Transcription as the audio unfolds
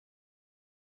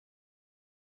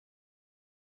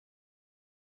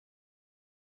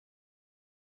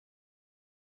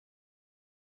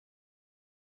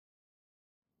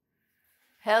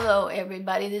Hello,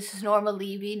 everybody. This is Norma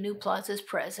Levy, New Plaza's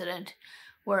president.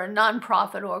 We're a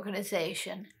nonprofit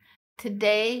organization.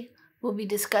 Today, we'll be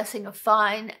discussing a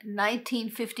fine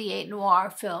 1958 noir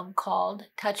film called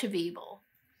Touch of Evil.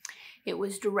 It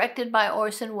was directed by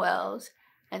Orson Welles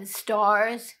and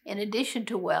stars, in addition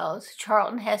to Welles,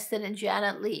 Charlton Heston and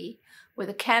Janet Leigh, with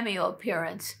a cameo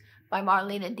appearance by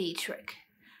Marlene Dietrich.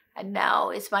 And now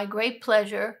it's my great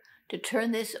pleasure to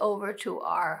turn this over to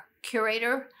our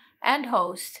curator and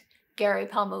host, Gary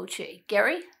Palmucci.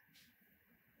 Gary?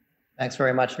 Thanks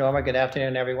very much, Norma. Good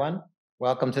afternoon, everyone.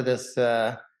 Welcome to this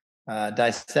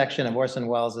dissection of Orson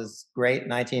Welles' great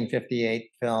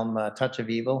 1958 film, Touch of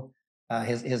Evil,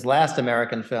 his last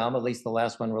American film, at least the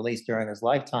last one released during his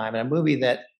lifetime, and a movie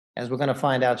that, as we're going to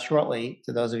find out shortly,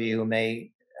 to those of you who may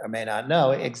or may not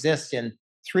know, exists in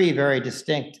three very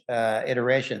distinct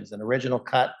iterations: an original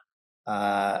cut,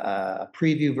 a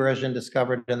preview version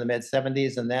discovered in the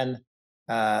mid-'70s, and then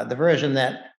the version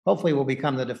that hopefully will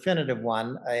become the definitive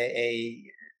one, a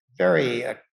very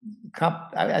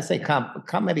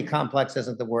maybe complex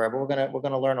isn't the word, but we're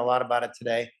gonna learn a lot about it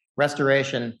today.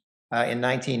 Restoration in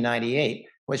 1998,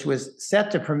 which was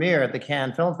set to premiere at the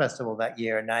Cannes Film Festival that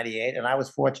year in '98, and I was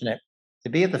fortunate to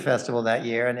be at the festival that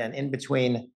year. And in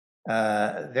between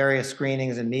various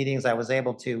screenings and meetings, I was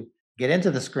able to get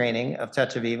into the screening of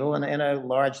Touch of Evil in a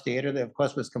large theater that, of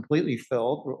course, was completely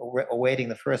filled, awaiting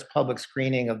the first public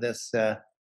screening of this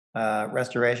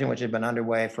restoration, which had been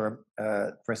underway for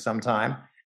some time.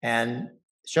 And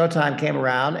showtime came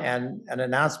around, and an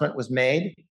announcement was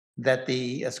made that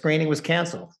the screening was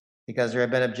canceled because there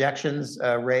had been objections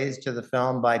raised to the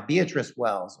film by Beatrice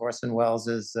Wells, Orson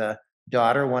Welles'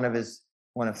 daughter, one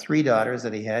of three daughters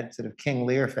that he had, sort of King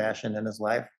Lear fashion in his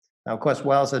life. Now, of course,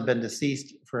 Welles had been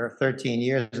deceased for 13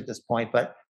 years at this point,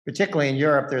 but particularly in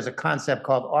Europe, there's a concept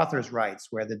called author's rights,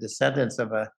 where the descendants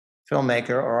of a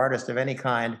filmmaker or artist of any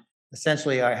kind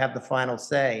essentially have the final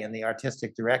say in the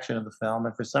artistic direction of the film.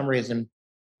 And for some reason,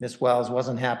 Miss Wells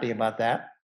wasn't happy about that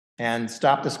and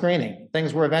stopped the screening.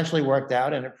 Things were eventually worked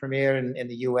out, and it premiered in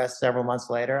the US several months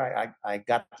later. I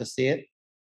got to see it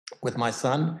with my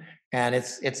son, and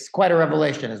it's quite a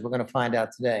revelation, as we're going to find out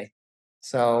today.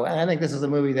 So, and I think this is a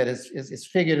movie that is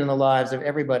figured in the lives of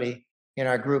everybody in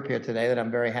our group here today that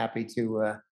I'm very happy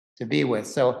to be with.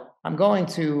 So I'm going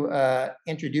to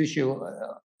introduce you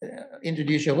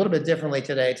a little bit differently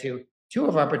today to two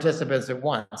of our participants at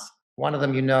once. One of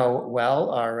them you know well,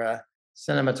 our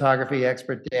cinematography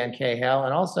expert, Dan Cahill,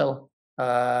 and also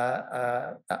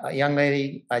a young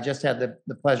lady I just had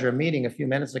the pleasure of meeting a few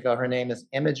minutes ago. Her name is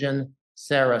Imogen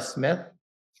Sarah Smith,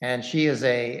 and she is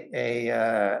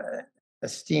a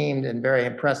esteemed and very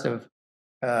impressive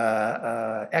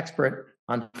expert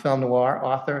on film noir,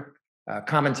 author,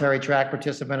 commentary track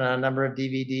participant on a number of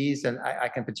DVDs. And I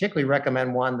can particularly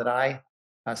recommend one that I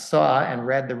saw and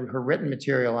read her written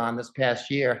material on this past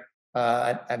year,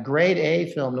 a grade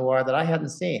A film noir that I hadn't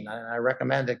seen. I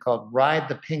recommend it, called Ride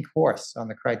the Pink Horse, on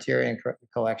the Criterion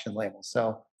Collection label.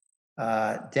 So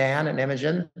Dan and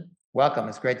Imogen, welcome.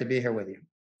 It's great to be here with you.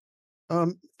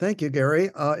 Thank you, Gary.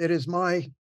 It is my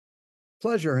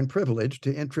pleasure and privilege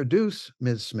to introduce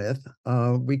Ms. Smith.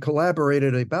 We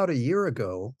collaborated about a year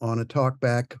ago on a talk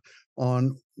back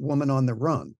on Woman on the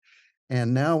Run,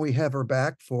 and now we have her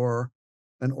back for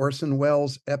an Orson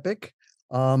Welles epic.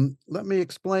 Let me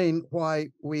explain why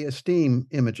we esteem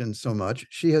Imogen so much.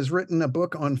 She has written a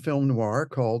book on film noir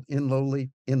called In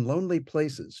Lonely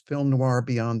Places, Film Noir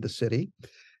Beyond the City.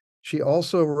 She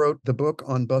also wrote the book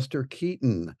on Buster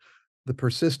Keaton, The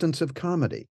Persistence of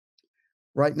Comedy.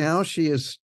 Right now, she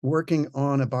is working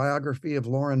on a biography of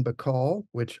Lauren Bacall,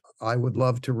 which I would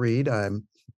love to read. I'm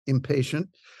impatient.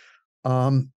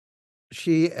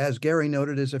 She, as Gary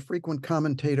noted, is a frequent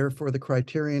commentator for the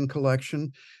Criterion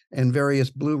Collection and various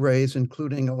Blu-rays,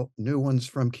 including new ones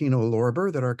from Kino Lorber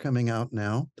that are coming out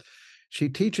now. She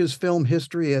teaches film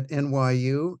history at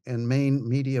NYU and Maine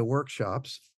Media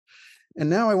Workshops. And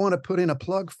now I want to put in a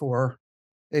plug for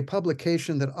a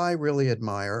publication that I really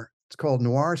admire. It's called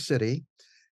Noir City.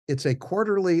 It's a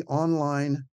quarterly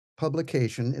online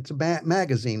publication. It's a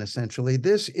magazine, essentially.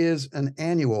 This is an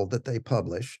annual that they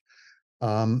publish.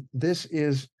 This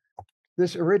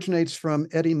originates from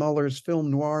Eddie Muller's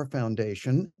Film Noir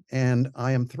Foundation, and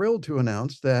I am thrilled to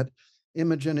announce that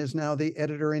Imogen is now the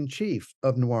editor-in-chief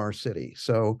of Noir City.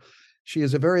 So she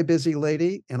is a very busy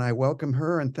lady, and I welcome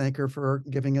her and thank her for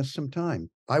giving us some time.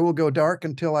 I will go dark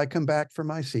until I come back for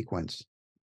my sequence.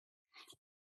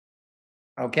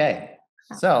 Okay.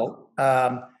 So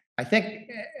I think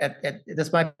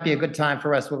this might be a good time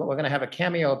for us. We're going to have a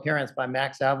cameo appearance by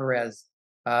Max Alvarez,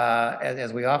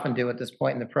 as we often do at this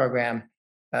point in the program.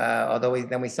 although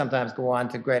we sometimes go on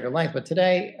to greater length. But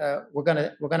today we're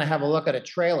gonna have a look at a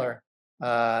trailer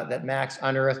that Max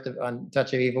unearthed on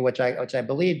Touch of Evil, which I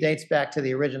believe dates back to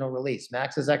the original release.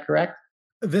 Max, is that correct?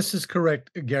 This is correct,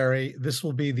 Gary. This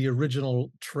will be the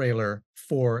original trailer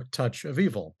for Touch of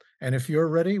Evil. And if you're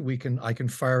ready, I can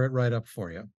fire it right up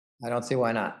for you. I don't see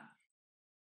why not.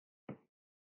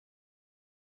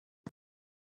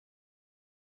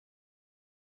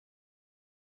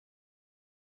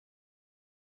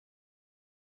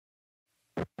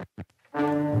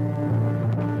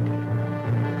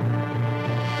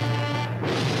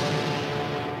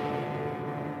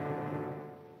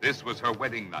 This was her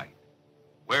wedding night.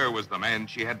 Where was the man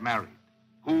she had married?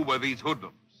 Who were these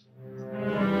hoodlums?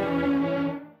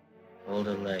 Hold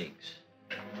her legs.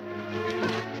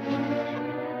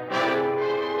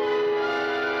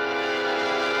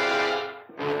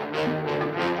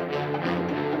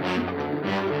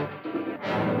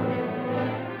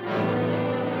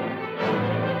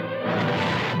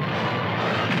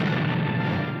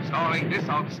 Starring this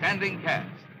outstanding cast: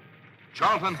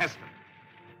 Charlton Heston,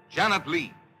 Janet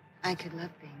Leigh, I could love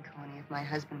being corny if my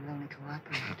husband would only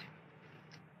cooperate.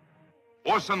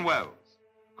 Orson Welles,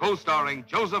 co-starring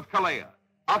Joseph Kalea,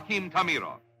 Akim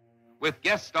Tamirov, with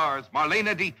guest stars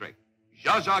Marlene Dietrich,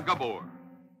 Zsa Zsa Gabor.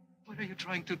 What are you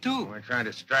trying to do? We're trying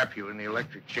to strap you in the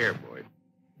electric chair, boy.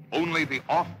 Only the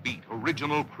offbeat,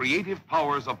 original, creative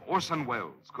powers of Orson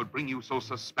Welles could bring you so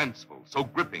suspenseful, so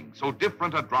gripping, so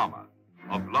different a drama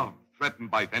of love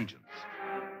threatened by vengeance.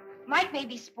 Mike may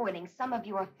be spoiling some of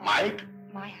your fun. Mike?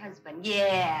 My husband,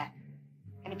 yeah.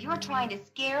 And if you're trying to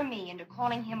scare me into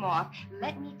calling him off,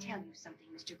 let me tell you something,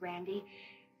 Mr. Grandy.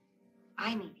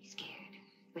 I may be scared,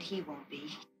 but he won't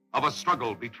be. Of a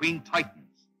struggle between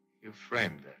titans. You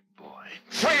framed that boy.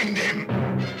 Framed him!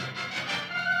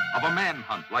 Of a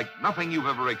manhunt like nothing you've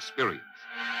ever experienced.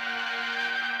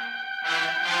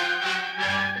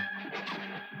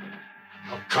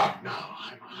 A cop now.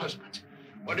 I'm a husband.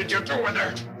 What did you do with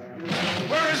her?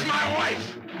 Where is my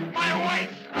wife? My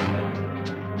wife!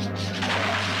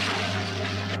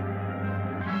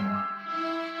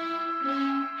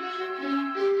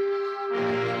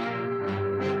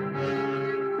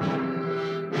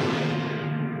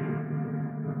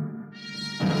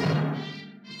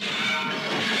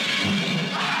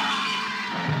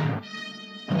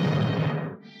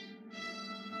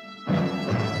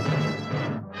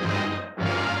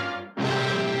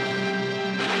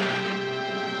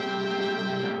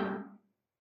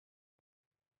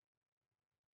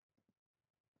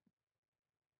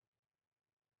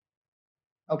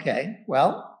 Okay,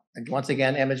 well, once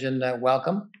again, Imogen,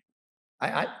 welcome.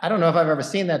 I don't know if I've ever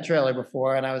seen that trailer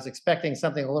before, and I was expecting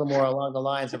something a little more along the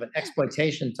lines of an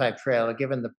exploitation type trailer,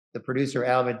 given the producer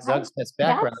Alvarez Zugsmith's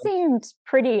background. That seemed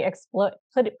pretty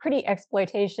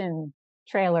exploitation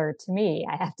trailer to me,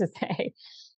 I have to say.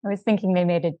 I was thinking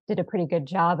they did a pretty good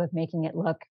job of making it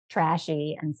look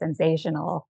trashy and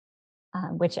sensational,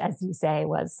 which, as you say,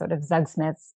 was sort of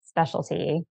Zugsmith's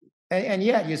specialty. And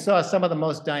yet you saw some of the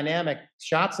most dynamic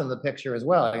shots in the picture as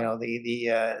well. You know,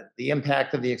 the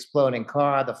impact of the exploding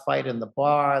car, the fight in the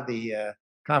bar, the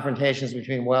confrontations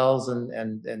between Wells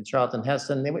and Charlton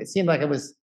Heston. It seemed like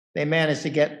they managed to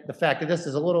get the fact that this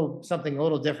is something a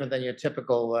little different than your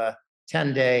typical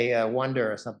 10-day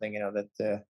wonder or something, you know,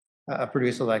 that a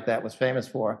producer like that was famous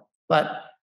for. But,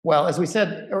 well, as we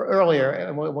said earlier,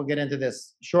 and we'll get into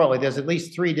this shortly, there's at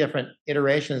least 3 different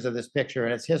iterations of this picture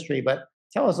and its history. But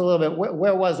tell us a little bit,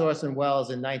 where was Orson Welles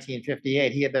in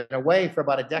 1958? He had been away for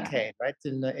about a decade, right,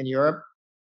 in Europe?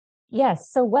 Yes.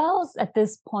 So Welles, at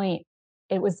this point,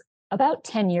 it was about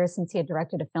 10 years since he had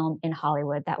directed a film in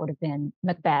Hollywood. That would have been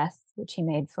Macbeth, which he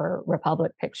made for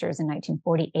Republic Pictures in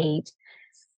 1948.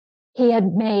 He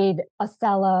had made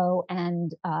Othello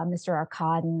and Mr.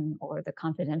 Arkadin, or The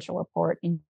Confidential Report,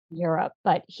 in Europe,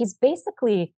 but he's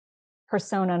basically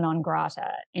persona non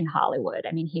grata in Hollywood.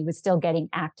 I mean, he was still getting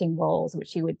acting roles,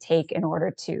 which he would take in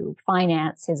order to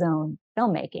finance his own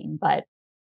filmmaking, but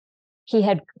he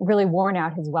had really worn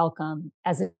out his welcome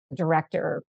as a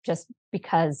director just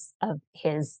because of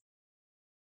his,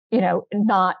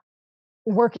 not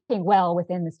working well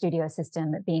within the studio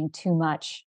system, it being too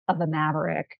much of a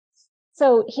maverick.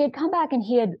 So he had come back and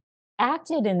he had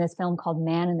acted in this film called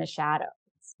Man in the Shadows,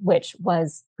 which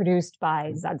was produced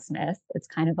by Zugsmith. It's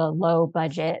kind of a low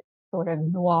budget sort of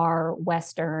noir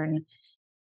Western,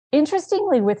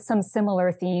 interestingly with some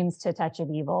similar themes to Touch of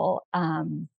Evil.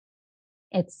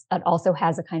 It also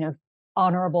has a kind of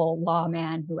honorable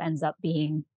lawman who ends up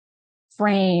being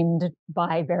framed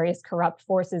by various corrupt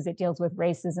forces. It deals with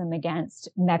racism against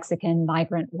Mexican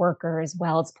migrant workers.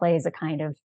 Wells plays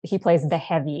he plays the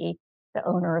heavy the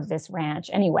owner of this ranch.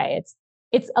 Anyway,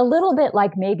 it's a little bit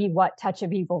like maybe what Touch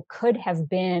of Evil could have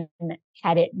been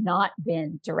had it not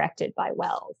been directed by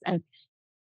Wells. And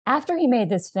after he made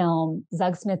this film,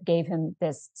 Zug Smith gave him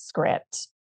this script,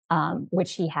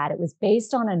 which he had. It was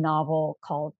based on a novel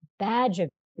called Badge of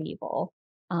Evil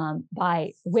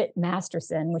by Whit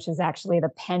Masterson, which is actually the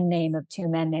pen name of two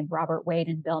men named Robert Wade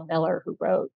and Bill Miller, who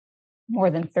wrote more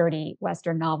than 30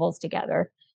 Western novels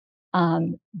together.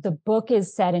 The book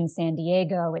is set in San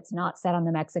Diego. It's not set on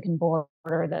the Mexican border.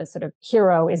 The sort of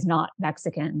hero is not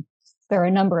Mexican. There are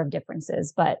a number of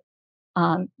differences, but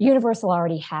Universal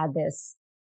already had this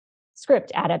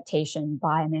script adaptation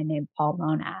by a man named Paul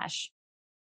Monash.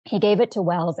 He gave it to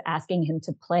Wells, asking him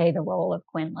to play the role of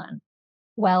Quinlan.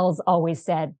 Wells always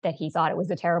said that he thought it was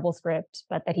a terrible script,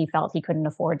 but that he felt he couldn't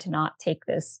afford to not take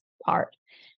this part.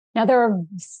 Now, there are,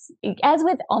 as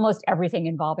with almost everything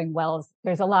involving Wells,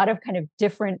 there's a lot of kind of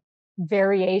different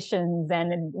variations,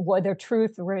 and what the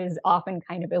truth is often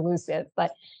kind of elusive.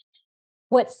 But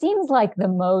what seems like the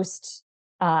most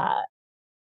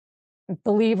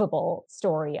believable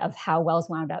story of how Wells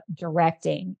wound up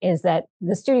directing is that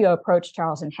the studio approached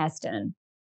Charlton Heston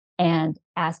and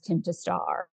asked him to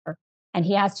star. And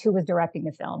he asked who was directing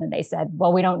the film, and they said,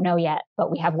 well, we don't know yet, but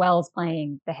we have Wells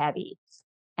playing the heavy.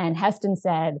 And Heston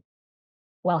said,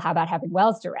 well, how about having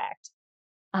Wells direct?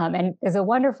 And there's a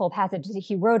wonderful passage that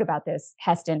he wrote about this,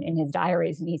 Heston, in his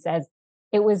diaries. And he says,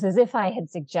 it was as if I had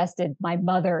suggested my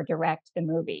mother direct the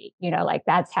movie. You know, like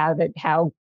that's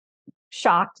how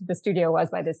shocked the studio was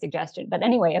by this suggestion. But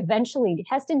anyway, eventually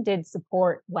Heston did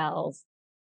support Wells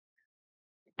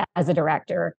as a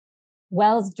director.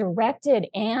 Wells directed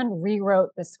and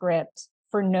rewrote the script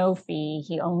for no fee.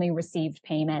 He only received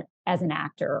payment as an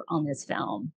actor on this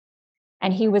film.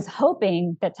 And he was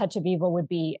hoping that Touch of Evil would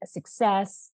be a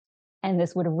success and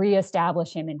this would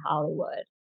reestablish him in Hollywood,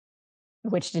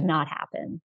 which did not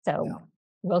happen. So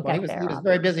we'll get there. He was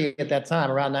very busy at that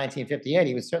time, around 1958.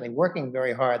 He was certainly working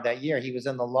very hard that year. He was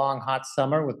in The Long Hot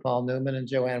Summer with Paul Newman and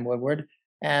Joanne Woodward.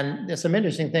 And there's some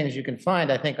interesting things you can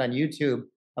find, I think, on YouTube.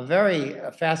 A very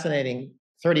fascinating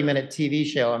 30-minute TV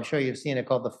show, I'm sure you've seen it,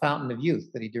 called The Fountain of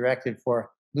Youth, that he directed for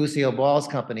Lucille Ball's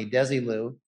company,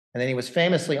 Desilu. And then he was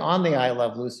famously on the I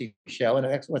Love Lucy show, and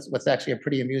what's actually a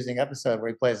pretty amusing episode where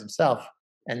he plays himself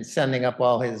and sending up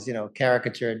all his,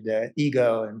 caricatured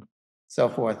ego and so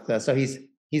forth. So he's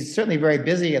certainly very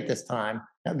busy at this time.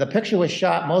 The picture was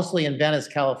shot mostly in Venice,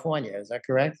 California. Is that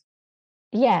correct?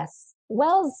 Yes.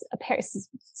 Wells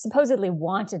supposedly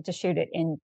wanted to shoot it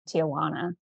in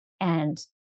Tijuana. And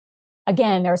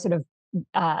again, there are sort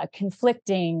of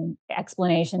conflicting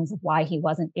explanations of why he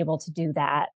wasn't able to do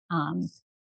that.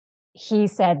 He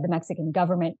said the Mexican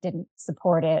government didn't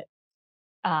support it.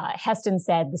 Heston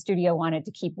said the studio wanted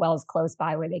to keep Wells close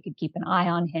by where they could keep an eye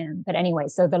on him. But anyway,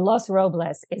 so the Los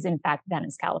Robles is in fact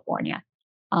Venice, California.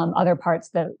 Other parts,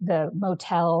 the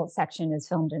motel section is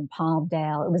filmed in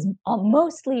Palmdale. It was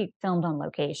mostly filmed on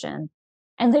location.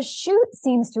 And the shoot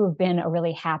seems to have been a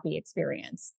really happy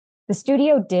experience. The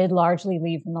studio did largely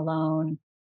leave them alone.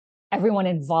 Everyone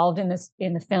involved in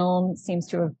the film seems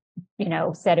to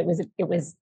have, said it was,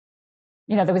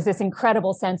 there was this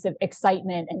incredible sense of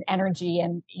excitement and energy,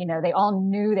 and, they all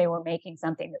knew they were making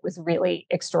something that was really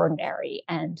extraordinary.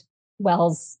 And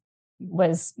Wells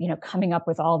was, coming up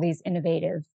with all these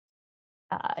innovative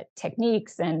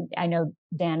techniques. And I know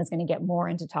Dan is going to get more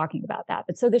into talking about that.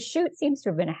 But so the shoot seems to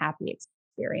have been a happy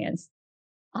experience.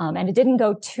 And it didn't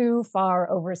go too far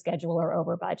over schedule or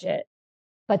over budget.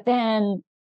 But then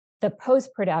the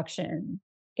post-production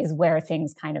is where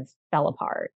things kind of fell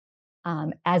apart.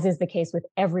 As is the case with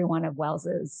every one of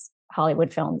Wells's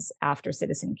Hollywood films after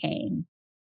Citizen Kane.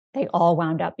 They all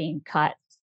wound up being cut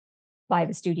by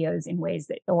the studios in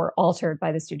ways or altered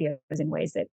by the studios in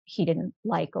ways that he didn't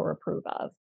like or approve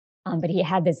of. But he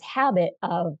had this habit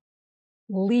of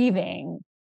leaving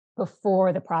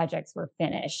before the projects were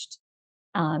finished.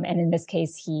 And in this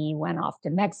case, he went off to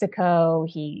Mexico.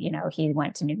 He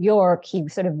went to New York. He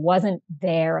sort of wasn't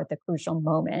there at the crucial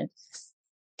moment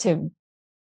to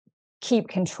keep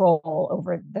control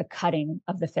over the cutting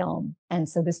of the film. And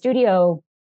so the studio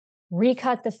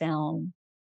recut the film.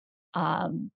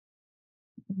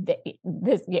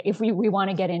 If we want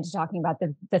to get into talking about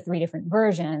the three different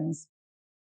versions,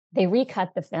 they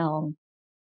recut the film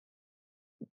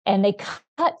and they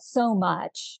cut so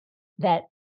much that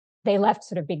they left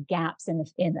sort of big gaps in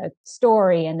the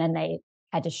story, and then they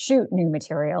had to shoot new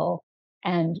material.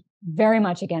 And very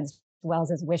much against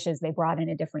Wells's wishes, they brought in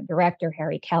a different director,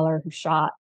 Harry Keller, who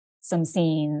shot some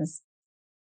scenes.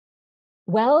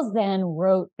 Wells then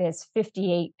wrote this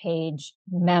 58-page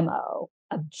memo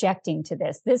objecting to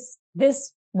this.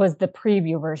 This was the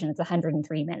preview version. It's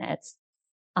 103 minutes.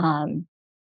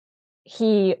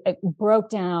 He broke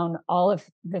down all of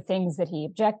the things that he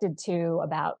objected to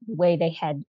about the way they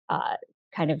had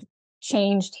kind of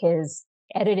changed his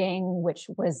editing, which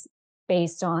was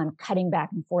based on cutting back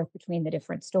and forth between the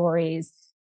different stories.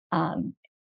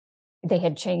 They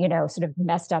had changed, sort of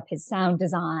messed up his sound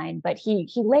design, but he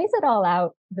lays it all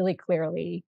out really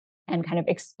clearly and kind of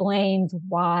explains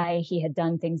why he had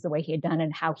done things the way he had done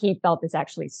and how he felt this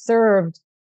actually served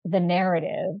the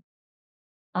narrative.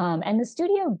 And the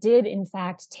studio did, in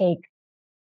fact, take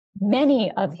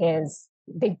many of his,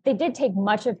 they did take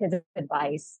much of his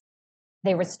advice.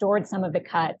 They restored some of the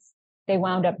cuts. They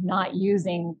wound up not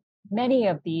using many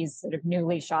of these sort of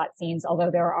newly shot scenes, although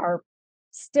there's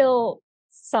still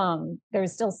some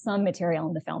material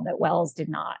in the film that Wells did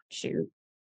not shoot.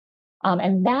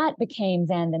 And that became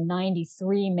then the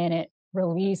 93-minute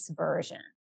release version.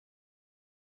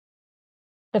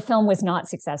 The film was not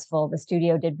successful. The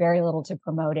studio did very little to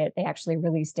promote it. They actually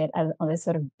released it on this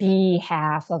sort of B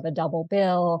half of a double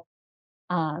bill.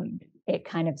 It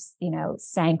kind of,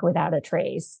 sank without a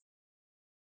trace.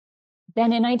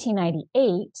 Then in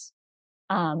 1998,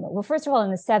 well, first of all,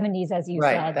 in the 70s, as you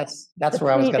said, that's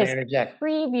where I was going to interject.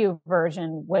 Preview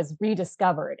version was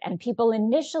rediscovered, and people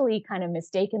initially kind of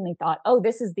mistakenly thought, "Oh,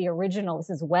 this is the original. This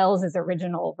is Wells's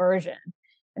original version,"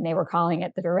 and they were calling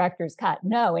it the director's cut.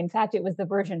 No, in fact, it was the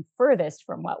version furthest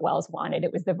from what Wells wanted.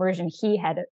 It was the version he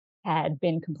had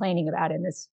been complaining about in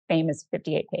this famous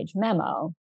 58-page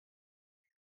memo.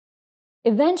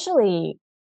 Eventually,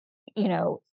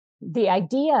 the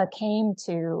idea came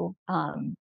to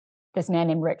this man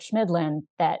named Rick Schmidlin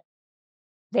that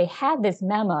they had this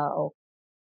memo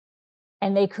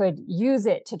and they could use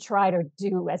it to try to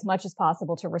do as much as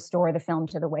possible to restore the film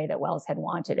to the way that Wells had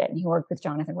wanted it. And he worked with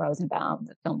Jonathan Rosenbaum,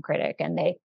 the film critic, and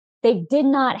they did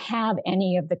not have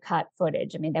any of the cut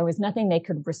footage. I mean, there was nothing they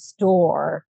could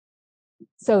restore.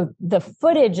 So the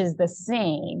footage is the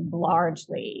same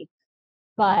largely,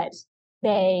 but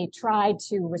they tried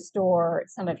to restore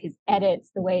some of his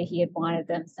edits the way he had wanted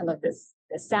them, some of the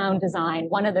sound design.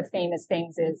 One of the famous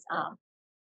things is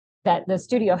that the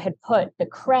studio had put the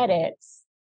credits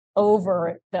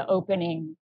over the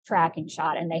opening tracking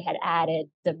shot, and they had added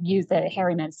the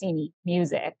Harry Mancini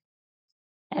music.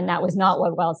 And that was not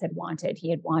what Wells had wanted. He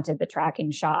had wanted the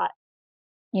tracking shot,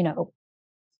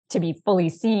 to be fully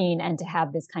seen and to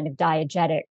have this kind of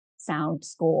diegetic sound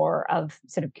score of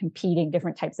sort of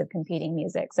different types of competing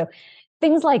music. So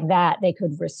things like that they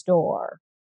could restore.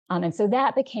 And so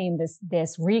that became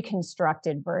this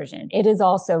reconstructed version. It is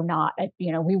also not,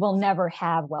 we will never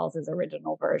have Wells's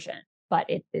original version, but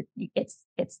it's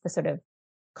the sort of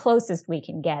closest we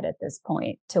can get at this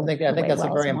point to. I think that's a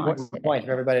very important point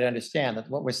for everybody to understand, that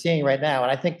what we're seeing right now,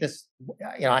 and I think this,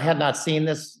 I had not seen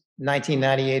this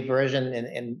 1998 version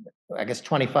in I guess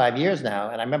 25 years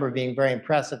now, and I remember being very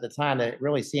impressed at the time that it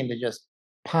really seemed to just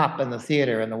pop in the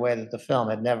theater in the way that the film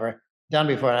had never done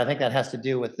before. And I think that has to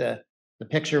do with the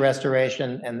picture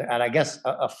restoration and I guess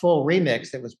a full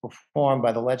remix that was performed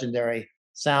by the legendary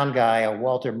sound guy,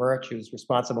 Walter Murch, who's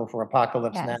responsible for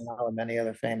Apocalypse Now and many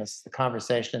other famous, The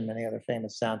Conversation, many other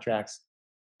famous soundtracks.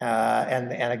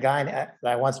 And a guy that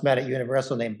I once met at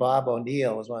Universal named Bob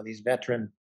O'Neill was one of these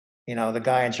veteran, the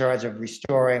guy in charge of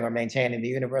restoring or maintaining the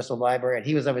Universal Library. And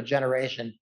he was of a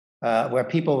generation where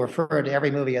people referred to every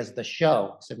movie as the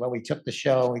show. Said, well, we took the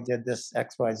show, we did this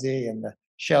XYZ, and the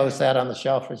show sat on the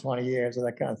shelf for 20 years or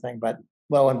that kind of thing. But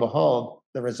lo and behold,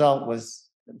 the result was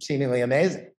seemingly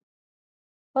amazing.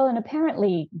 Well, and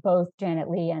apparently both Janet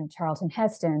Leigh and Charlton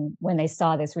Heston, when they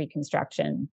saw this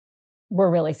reconstruction, were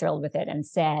really thrilled with it and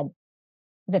said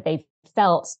that they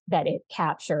felt that it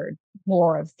captured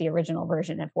more of the original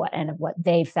version of what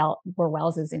they felt were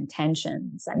Wells's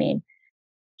intentions. I mean,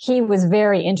 he was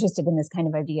very interested in this kind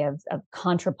of idea of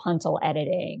contrapuntal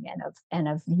editing and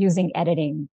of using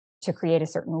editing to create a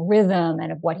certain rhythm,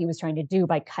 and of what he was trying to do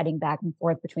by cutting back and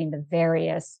forth between the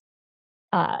various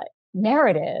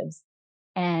narratives.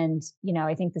 And,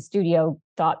 I think the studio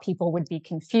thought people would be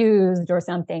confused or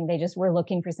something. They just were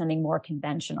looking for something more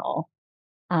conventional.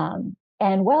 And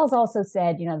Wells also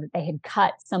said, that they had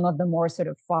cut some of the more sort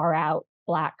of far out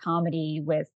Black comedy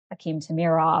with Akim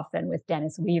Tamiroff and with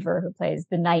Dennis Weaver, who plays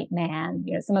the Night Man.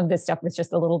 Some of this stuff was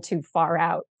just a little too far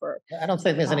out for. I don't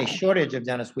think there's any shortage of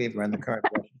Dennis Weaver in the current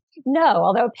version. No,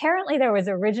 although apparently there was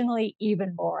originally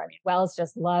even more. I mean, Wells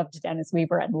just loved Dennis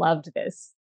Weaver and loved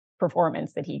this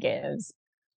performance that he gives.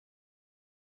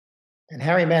 And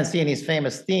Harry Mancini's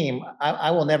famous theme,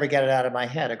 I will never get it out of my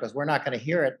head, because we're not going to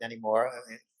hear it anymore.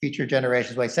 Future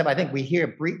generations will accept. I think we hear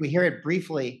it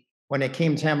briefly when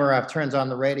Akeem Tamiroff turns on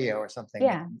the radio or something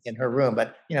Yeah. in her room.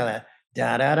 But you know that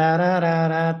da da da da da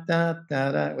da da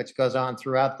da da, which goes on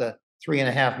throughout the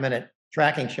 3.5-minute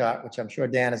tracking shot, which I'm sure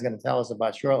Dan is going to tell us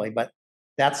about shortly. But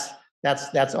that's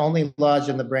only lodged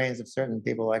in the brains of certain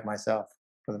people like myself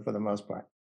for the most part.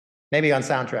 Maybe on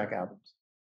soundtrack albums.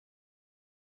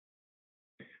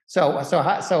 So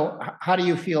how do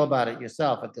you feel about it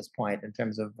yourself at this point in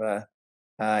terms of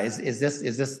is this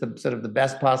the sort of the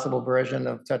best possible version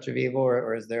of Touch of Evil,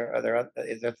 or is there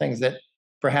things that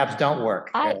perhaps don't work?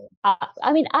 I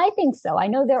mean, I think so. I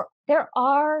know there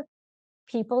are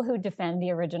people who defend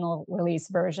the original release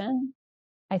version.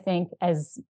 I think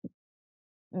as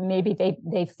maybe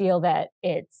they feel that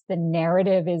it's the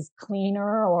narrative is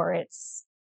cleaner, or it's,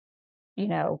 you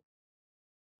know,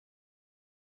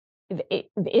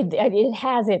 it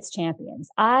has its champions.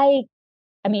 I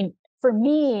mean, for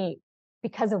me,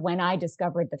 because of when I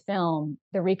discovered the film,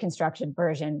 the reconstructed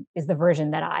version is the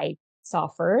version that I saw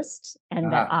first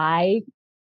and that I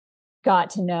got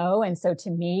to know. And so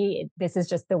to me, this is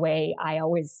just the way I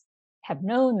always have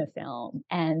known the film.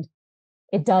 And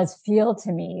it does feel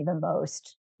to me the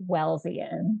most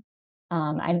Wellesian.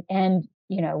 And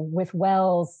you know, with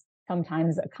Wells,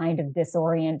 sometimes a kind of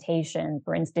disorientation,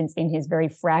 for instance, in his very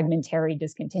fragmentary,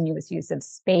 discontinuous use of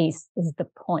space is the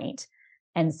point.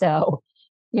 And so,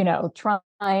 you know,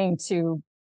 trying to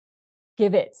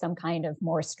give it some kind of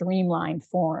more streamlined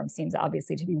form seems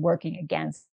obviously to be working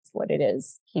against what it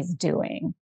is he's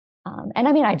doing. And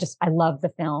I mean, I love the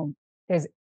film. There's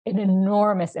an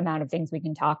enormous amount of things we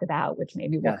can talk about, which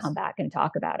maybe we'll come back and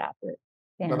talk about after.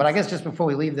 But I guess just before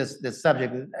we leave this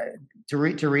subject, to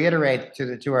reiterate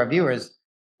to our viewers,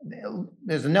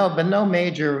 there's been no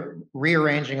major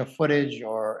rearranging of footage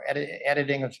or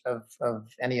editing of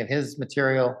any of his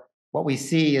material. What we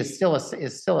see is still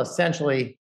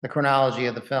essentially the chronology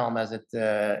of the film as it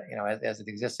as it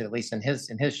existed, at least in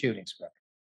his shooting script.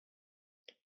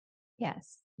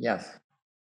 Yes. Yes.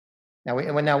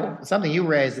 Now something you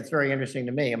raised that's very interesting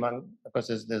to me. Among, of course,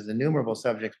 there's innumerable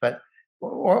subjects, but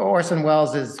Orson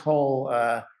Welles' whole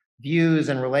views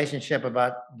and relationship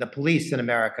about the police in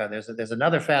America. There's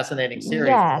another fascinating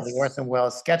series called the Orson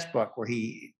Welles Sketchbook, where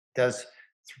he does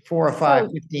 4 or 5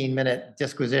 15-minute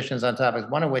disquisitions on topics,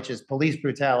 one of which is police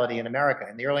brutality in America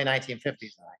in the early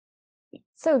 1950s.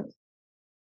 So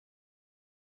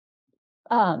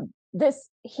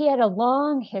he had a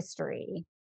long history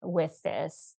with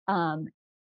this, and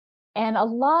a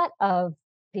lot of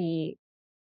the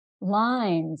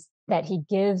lines that he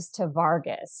gives to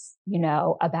Vargas, you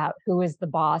know, about who is the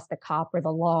boss, the cop or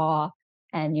the law,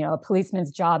 and, you know, a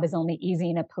policeman's job is only easy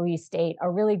in a police state,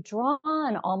 are really drawn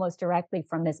almost directly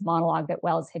from this monologue that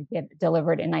Welles had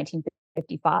delivered in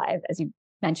 1955, as you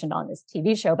mentioned on this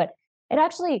TV show. But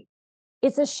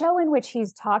it's a show in which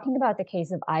he's talking about the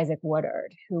case of Isaac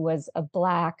Woodard, who was a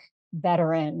Black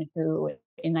veteran who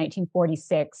in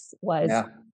 1946 was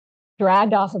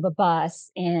dragged off of a bus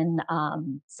in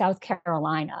South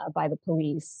Carolina by the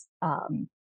police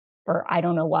for, I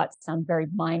don't know what, some very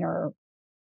minor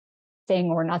thing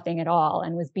or nothing at all,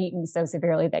 and was beaten so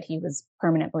severely that he was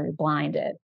permanently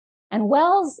blinded. And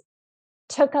Welles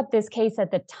took up this case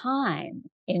at the time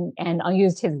and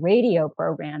used his radio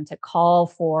program to call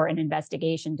for an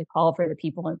investigation, to call for the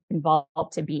people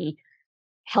involved to be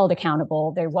held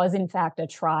accountable. There was, in fact, a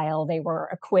trial. They were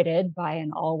acquitted by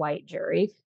an all-white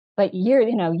jury. But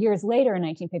years later, in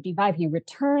 1955, he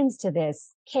returns to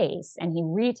this case and he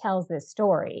retells this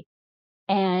story.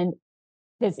 And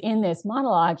in this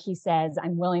monologue, he says,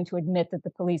 I'm willing to admit that the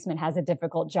policeman has a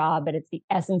difficult job, but it's the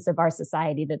essence of our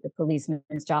society that the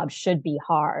policeman's job should be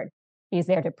hard. He's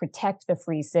there to protect the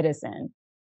free citizen.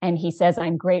 And he says,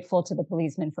 I'm grateful to the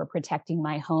policeman for protecting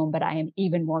my home, but I am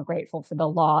even more grateful for the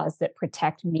laws that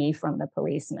protect me from the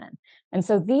policeman. And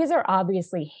so these are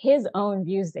obviously his own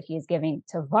views that he's giving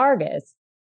to Vargas.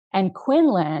 And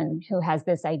Quinlan, who has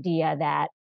this idea that,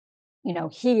 you know,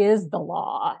 he is the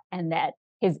law and that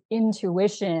his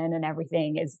intuition and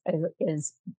everything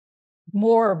is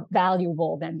more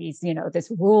valuable than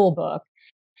this rule book.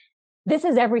 This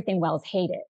is everything Welles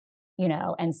hated, you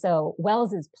know, and so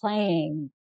Welles is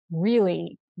playing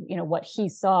really, you know, what he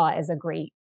saw as a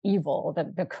great evil,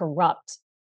 the corrupt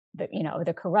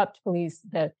police,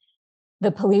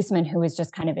 the policeman who is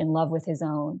just kind of in love with his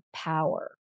own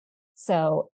power.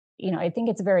 So, you know, I think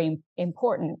it's very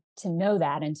important to know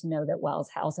that, and to know that Welles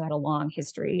also had a long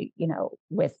history, you know,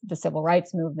 with the civil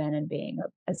rights movement and being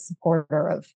a supporter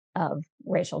of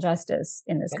racial justice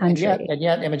in this country. And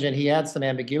yet, Imogen, he adds some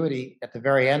ambiguity at the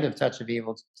very end of Touch of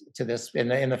Evil to this,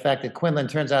 in the fact that Quinlan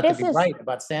turns out to be right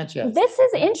about Sanchez. This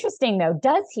is interesting, though.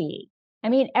 Does he? I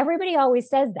mean, everybody always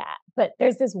says that, but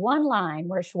there's this one line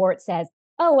where Schwartz says,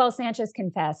 oh, well, Sanchez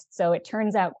confessed, so it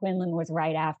turns out Quinlan was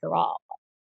right after all.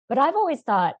 But I've always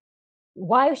thought,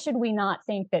 why should we not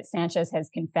think that Sanchez has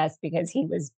confessed because he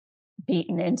was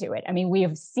beaten into it? I mean, we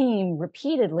have seen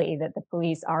repeatedly that the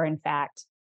police are, in fact,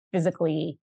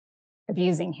 physically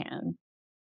abusing him.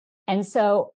 And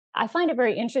so I find it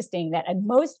very interesting that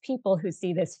most people who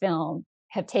see this film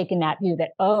have taken that view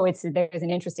that, oh, there's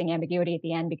an interesting ambiguity at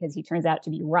the end because he turns out to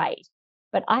be right.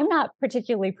 But I'm not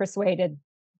particularly persuaded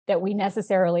that we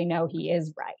necessarily know he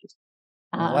is right.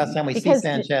 The last time we see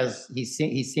Sanchez, he's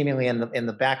seemingly in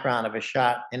the background of a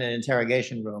shot in an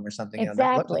interrogation room or something.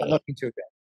 Exactly. Not looking too good.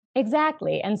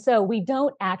 Exactly. And so we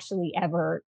don't actually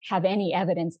ever have any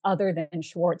evidence other than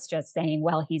Schwartz just saying,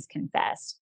 well, he's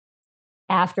confessed.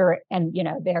 And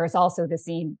there's also the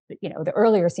scene, the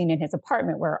earlier scene in his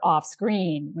apartment where off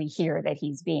screen we hear that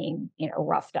he's being,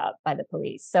 roughed up by the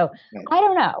police. So right. I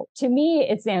don't know. To me,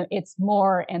 it's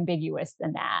more ambiguous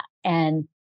than that. And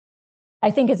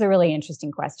I think it's a really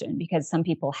interesting question because some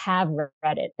people have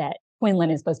read it that Quinlan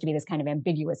is supposed to be this kind of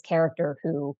ambiguous character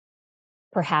who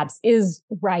perhaps is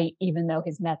right, even though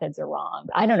his methods are wrong.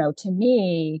 I don't know. To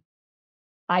me,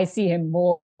 I see him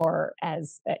more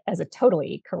as a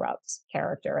totally corrupt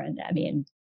character. And I mean,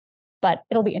 but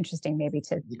it'll be interesting maybe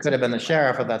to. He could have been the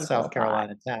sheriff of that South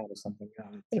Carolina town or something.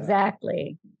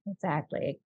 Exactly.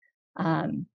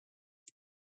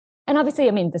 And obviously,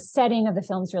 I mean, the setting of the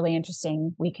film is really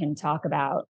interesting. We can talk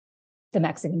about the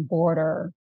Mexican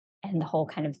border and the whole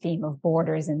kind of theme of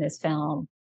borders in this film.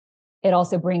 It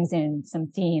also brings in some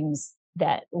themes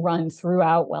that run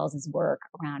throughout Welles's work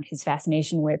around his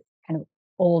fascination with kind of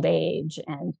old age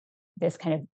and this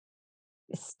kind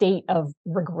of state of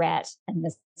regret and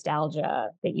nostalgia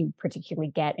that you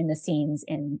particularly get in the scenes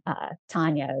in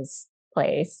Tanya's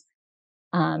place.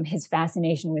 His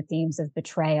fascination with themes of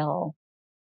betrayal.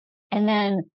 And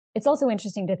then it's also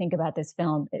interesting to think about this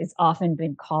film. It's often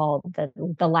been called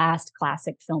the last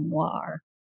classic film noir.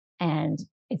 And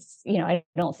it's, I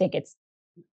don't think it's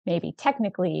maybe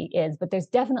technically is, but there's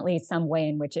definitely some way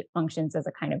in which it functions as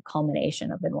a kind of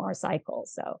culmination of the noir cycle.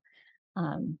 So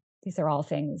these are all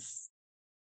things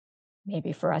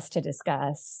maybe for us to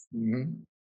discuss. Mm-hmm.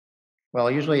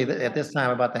 Well, usually at this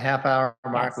time, about the half-hour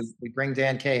mark, yes. we bring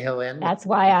Dan Cahill in. That's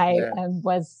why I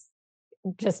was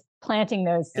just planting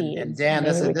those seeds. And Dan,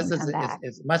 this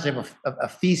is much of a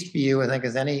feast for you, I think,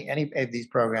 as any of these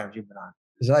programs you've been on.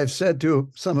 As I've said to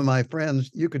some of my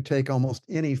friends, you could take almost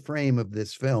any frame of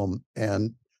this film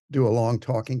and do a long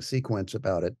talking sequence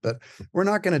about it, but we're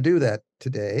not going to do that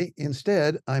today.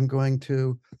 Instead, I'm going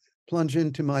to plunge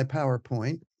into my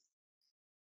PowerPoint.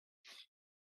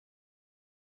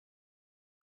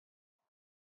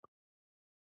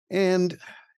 And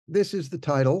this is the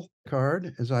title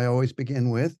card, as I always begin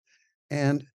with.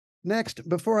 And next,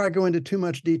 before I go into too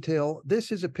much detail,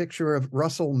 this is a picture of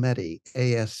Russell Meddy,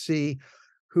 ASC,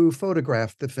 who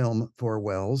photographed the film for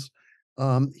Welles.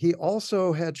 He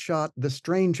also had shot The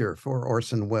Stranger for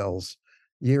Orson Welles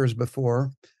years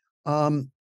before. Meddy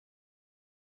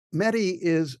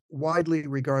is widely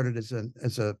regarded as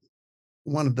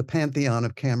one of the pantheon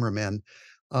of cameramen.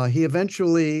 He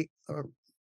eventually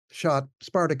shot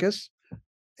Spartacus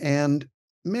and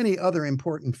many other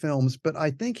important films, but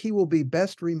I think he will be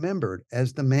best remembered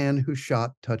as the man who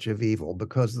shot Touch of Evil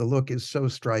because the look is so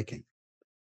striking.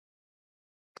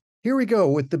 Here we go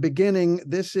with the beginning.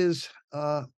 This is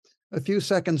a few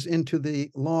seconds into the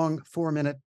long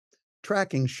 4-minute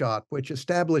tracking shot, which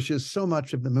establishes so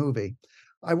much of the movie.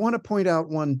 I want to point out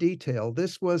one detail.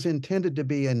 This was intended to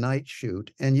be a night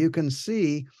shoot, and you can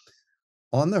see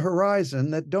on the horizon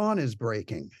that dawn is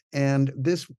breaking. And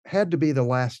this had to be the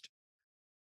last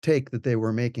take that they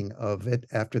were making of it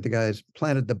after the guys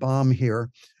planted the bomb here.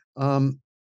 One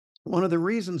of the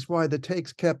reasons why the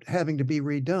takes kept having to be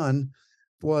redone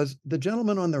was the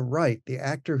gentleman on the right, the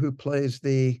actor who plays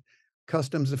the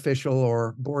customs official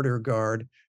or border guard,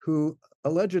 who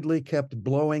allegedly kept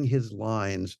blowing his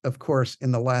lines, of course,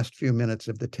 in the last few minutes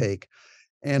of the take.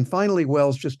 And finally,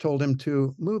 Welles just told him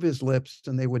to move his lips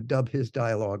and they would dub his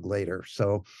dialogue later.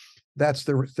 So that's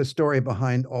the story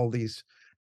behind all these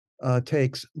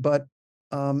takes. But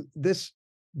this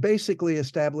basically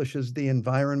establishes the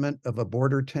environment of a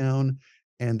border town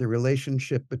and the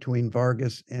relationship between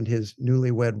Vargas and his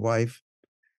newlywed wife.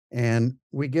 And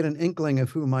we get an inkling of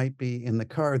who might be in the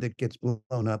car that gets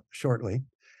blown up shortly.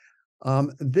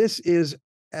 This is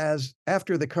as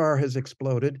after the car has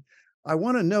exploded. I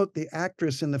want to note the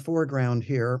actress in the foreground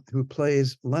here who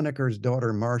plays Lineker's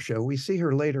daughter, Marcia. We see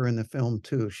her later in the film,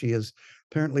 too. She is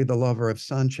apparently the lover of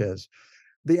Sanchez.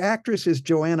 The actress is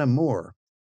Joanna Moore.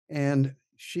 And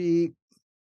she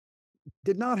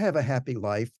did not have a happy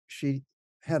life. She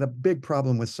had a big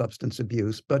problem with substance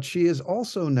abuse, but she is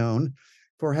also known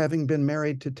for having been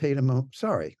married to Tatum.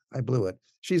 Sorry, I blew it.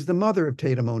 She's the mother of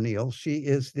Tatum O'Neal. She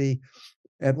is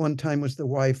at one time was the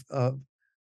wife of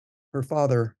her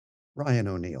father, Ryan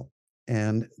O'Neal.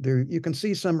 And there you can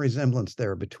see some resemblance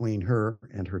there between her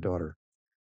and her daughter.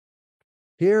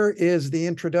 Here is the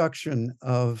introduction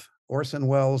of Orson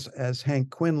Welles as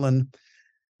Hank Quinlan.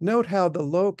 Note how the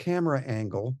low camera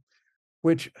angle,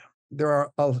 which there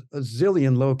are a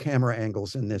zillion low camera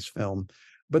angles in this film,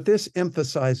 but this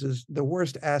emphasizes the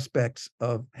worst aspects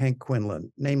of Hank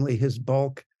Quinlan, namely his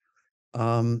bulk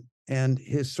and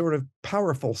his sort of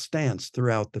powerful stance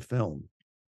throughout the film.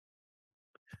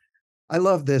 I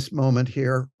love this moment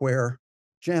here where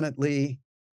Janet Leigh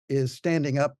is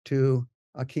standing up to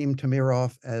Akim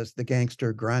Tamirov as the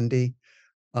gangster Grandi.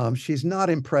 She's not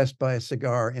impressed by a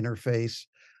cigar in her face.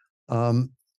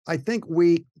 I think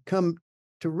we come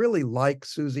to really like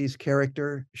Susie's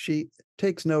character. She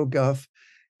takes no guff.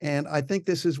 And I think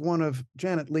this is one of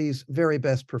Janet Leigh's very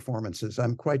best performances.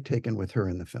 I'm quite taken with her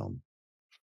in the film.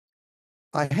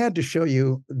 I had to show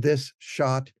you this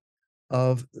shot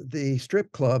of the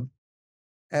strip club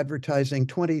advertising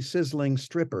 20 sizzling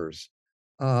strippers.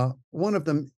 One of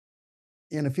them,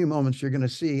 in a few moments, you're going to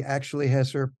see actually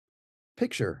has her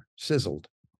picture sizzled.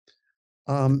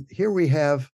 Here we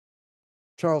have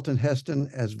Charlton Heston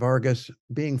as Vargas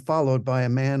being followed by a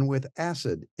man with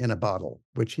acid in a bottle,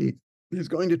 which he is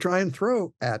going to try and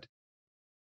throw at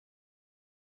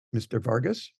Mr.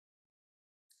 Vargas.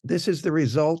 This is the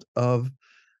result of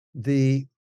the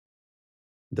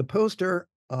poster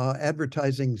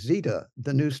advertising Zita,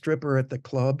 the new stripper at the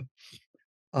club,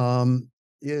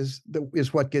 is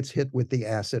what gets hit with the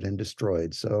acid and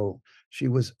destroyed. So she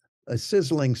was a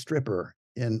sizzling stripper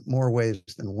in more ways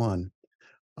than one.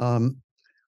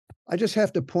 I just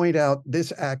have to point out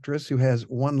this actress who has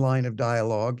one line of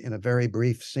dialogue in a very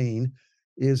brief scene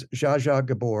is Zsa Zsa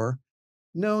Gabor,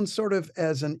 known sort of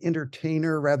as an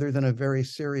entertainer rather than a very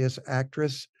serious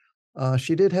actress.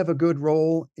 She did have a good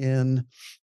role in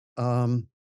John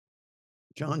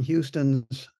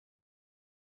Huston's,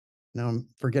 now I'm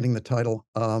forgetting the title,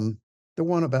 the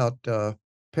one about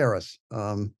Paris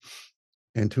and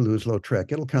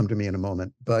Toulouse-Lautrec. It'll come to me in a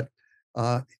moment. But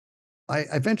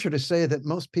I venture to say that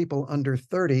most people under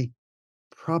 30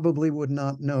 probably would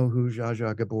not know who Zsa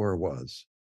Zsa Gabor was.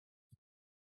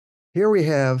 Here we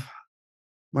have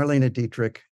Marlene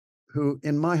Dietrich, who,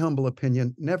 in my humble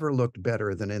opinion, never looked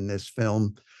better than in this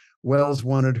film. Welles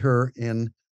wanted her in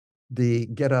the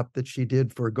getup that she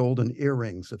did for Golden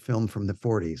Earrings, a film from the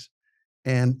 40s.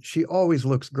 And she always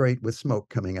looks great with smoke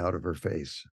coming out of her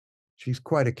face. She's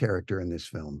quite a character in this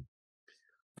film.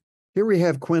 Here we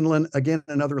have Quinlan, again,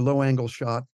 another low angle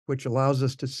shot, which allows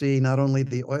us to see not only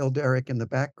the oil derrick in the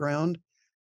background,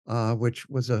 which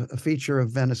was a feature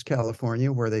of Venice, California,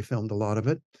 where they filmed a lot of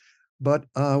it, but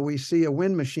we see a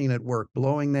wind machine at work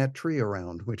blowing that tree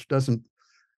around, which doesn't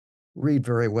read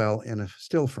very well in a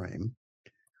still frame.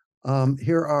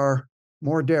 Here are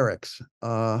more derricks,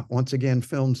 once again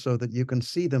filmed so that you can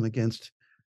see them against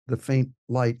the faint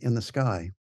light in the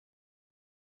sky.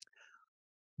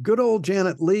 Good old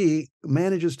Janet Leigh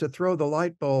manages to throw the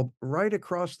light bulb right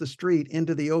across the street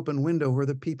into the open window where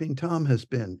the peeping Tom has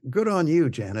been. Good on you,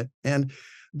 Janet. And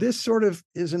this sort of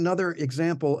is another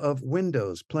example of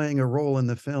windows playing a role in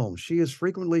the film. She is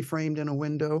frequently framed in a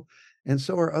window, and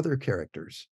so are other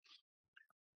characters.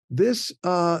 This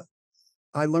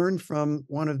I learned from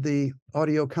one of the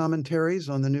audio commentaries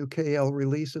on the new Cahill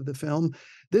release of the film.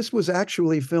 This was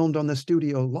actually filmed on the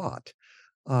studio lot.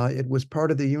 It was part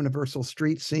of the Universal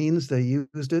Street scenes. They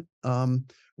used it,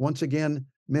 once again,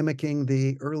 mimicking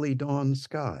the early dawn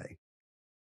sky.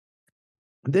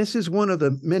 This is one of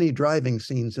the many driving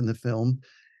scenes in the film.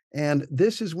 And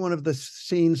this is one of the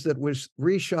scenes that was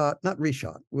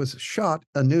was shot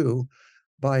anew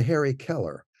by Harry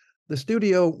Keller. The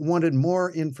studio wanted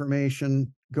more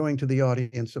information going to the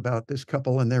audience about this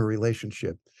couple and their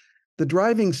relationship. The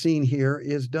driving scene here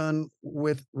is done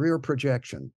with rear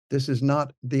projection. This is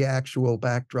not the actual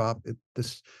backdrop.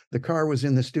 The car was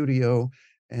in the studio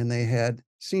and they had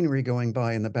scenery going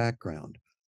by in the background.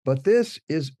 But this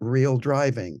is real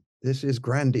driving. This is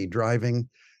Grandi driving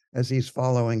as he's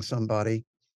following somebody.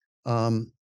 This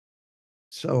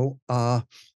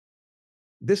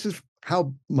is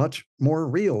how much more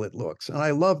real it looks. And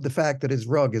I love the fact that his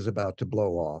rug is about to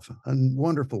blow off. A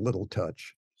wonderful little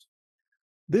touch.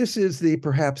 This is the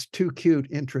perhaps too cute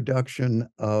introduction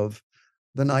of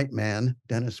the Nightman,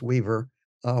 Dennis Weaver,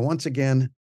 once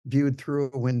again viewed through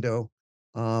a window.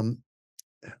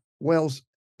 Welles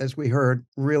as we heard,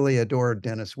 really adored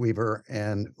Dennis Weaver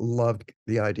and loved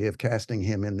the idea of casting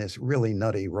him in this really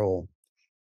nutty role.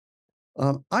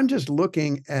 I'm just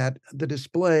looking at the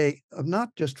display of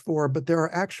not just 4, but there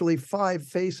are actually 5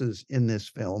 faces in this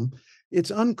film.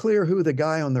 It's unclear who the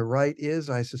guy on the right is.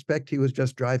 I suspect he was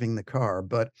just driving the car,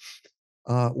 but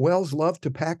Wells loved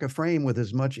to pack a frame with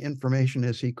as much information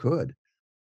as he could.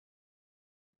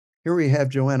 Here we have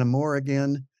Joanna Moore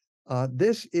again.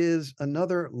 This is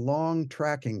another long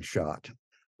tracking shot.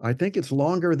 I think it's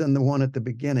longer than the one at the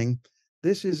beginning.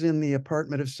 This is in the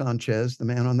apartment of Sanchez, the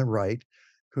man on the right,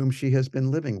 whom she has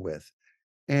been living with.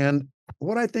 And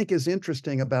what I think is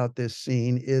interesting about this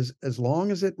scene is as long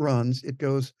as it runs, it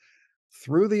goes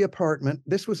through the apartment.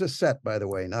 This was a set, by the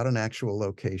way, not an actual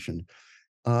location.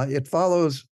 It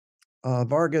follows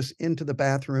Vargas into the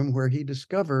bathroom where he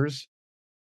discovers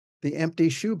the empty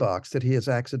shoebox that he has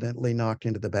accidentally knocked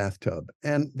into the bathtub.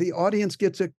 And the audience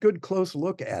gets a good close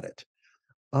look at it.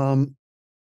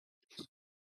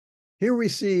 Here we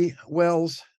see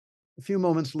Wells a few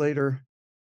moments later.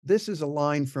 This is a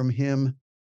line from him.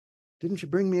 Didn't you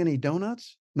bring me any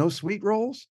donuts? No sweet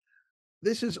rolls?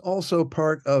 This is also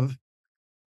part of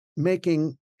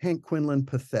making Hank Quinlan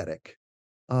pathetic.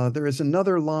 There is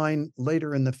another line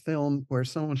later in the film where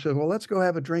someone said, well, let's go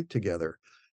have a drink together.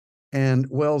 And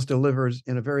Wells delivers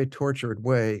in a very tortured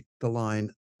way the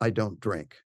line, I don't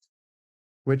drink,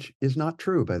 which is not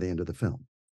true by the end of the film.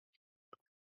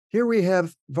 Here we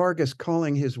have Vargas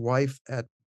calling his wife at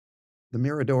the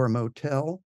Mirador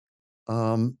Motel.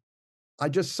 I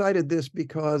just cited this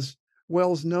because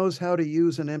Wells knows how to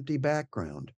use an empty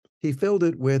background. He filled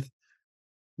it with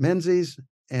Menzies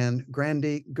and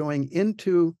Grandy going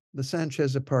into the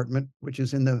Sanchez apartment, which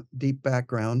is in the deep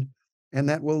background, and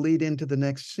that will lead into the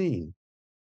next scene.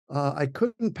 I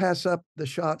couldn't pass up the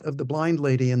shot of the blind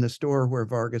lady in the store where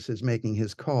Vargas is making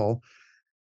his call.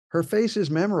 Her face is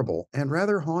memorable and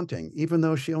rather haunting, even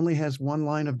though she only has one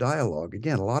line of dialogue.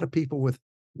 Again, a lot of people with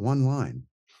one line.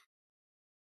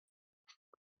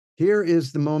 Here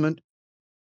is the moment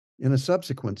in a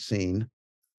subsequent scene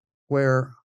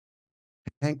where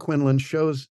Hank Quinlan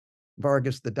shows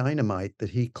Vargas the dynamite that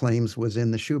he claims was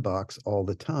in the shoebox all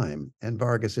the time, and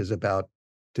Vargas is about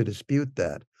to dispute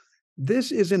that.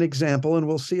 This is an example, and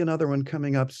we'll see another one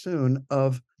coming up soon,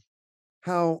 of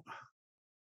how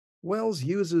Wells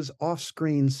uses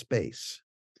off-screen space.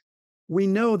 We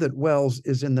know that Wells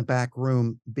is in the back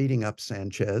room beating up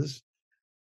Sanchez.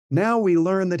 Now we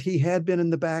learn that he had been in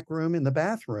the back room, in the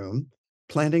bathroom,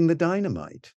 planting the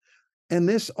dynamite. And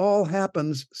this all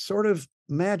happens sort of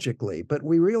magically, but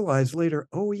we realize later,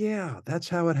 oh yeah, that's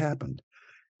how it happened.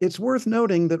 It's worth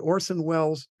noting that Orson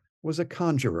Welles was a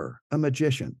conjurer, a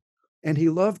magician, and he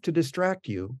loved to distract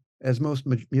you, as most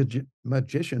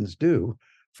magicians do,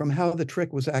 from how the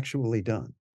trick was actually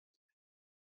done.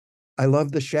 I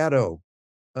love the shadow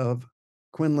of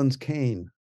Quinlan's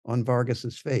cane on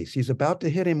Vargas's face. He's about to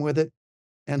hit him with it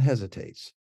and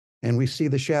hesitates. And we see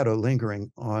the shadow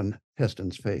lingering on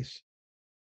Heston's face.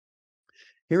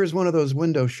 Here is one of those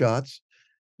window shots.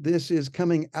 This is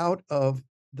coming out of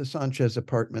the Sanchez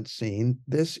apartment scene.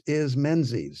 This is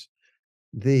Menzies,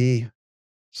 the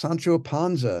Sancho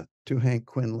Panza to Hank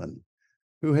Quinlan,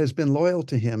 who has been loyal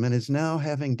to him and is now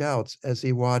having doubts as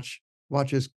he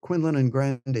watches Quinlan and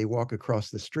Grandy walk across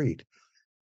the street.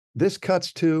 This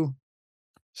cuts to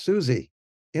Susie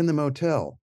in the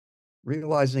motel,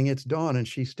 realizing it's dawn and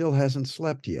she still hasn't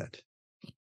slept yet.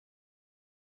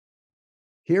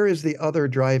 Here is the other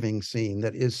driving scene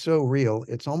that is so real,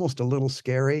 it's almost a little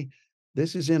scary.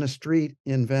 This is in a street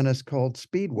in Venice called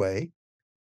Speedway.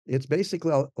 It's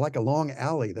basically like a long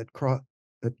alley that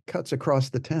cuts across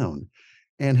the town.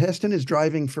 And Heston is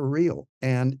driving for real,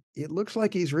 and it looks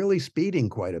like he's really speeding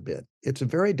quite a bit. It's a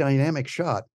very dynamic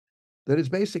shot that is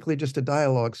basically just a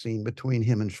dialogue scene between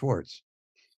him and Schwartz.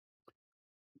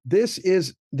 This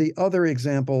is the other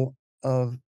example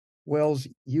of Wells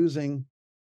using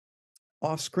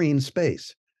off-screen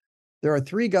space. There are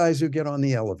 3 guys who get on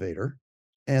the elevator,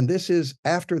 and this is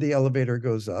after the elevator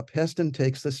goes up. Heston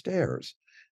takes the stairs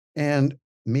and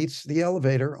meets the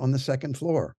elevator on the 2nd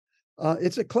floor.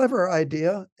 It's a clever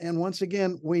idea, and once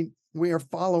again, we are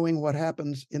following what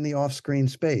happens in the off-screen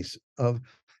space of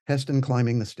Heston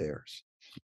climbing the stairs.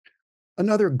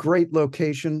 Another great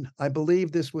location, I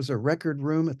believe this was a record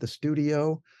room at the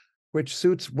studio, which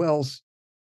suits Wells'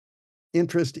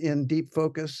 interest in deep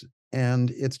focus,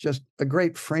 and it's just a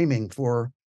great framing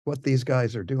for what these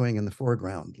guys are doing in the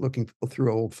foreground, looking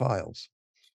through old files.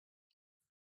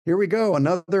 Here we go,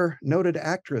 another noted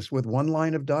actress with one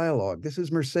line of dialogue. This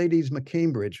is Mercedes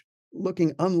McCambridge,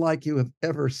 looking unlike you have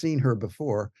ever seen her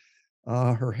before.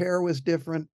 Her hair was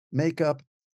different, makeup,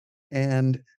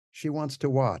 and she wants to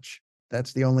watch.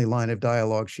 That's the only line of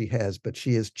dialogue she has, but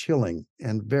she is chilling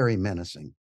and very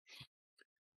menacing.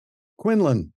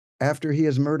 Quinlan, after he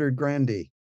has murdered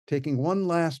Grandy, taking one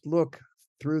last look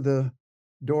through the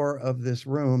door of this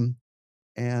room,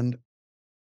 and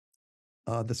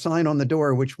the sign on the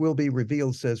door, which will be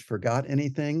revealed, says, "Forgot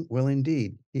anything?" Well,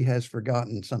 indeed, he has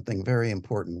forgotten something very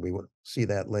important. We will see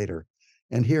that later.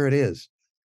 And here it is.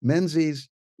 Menzies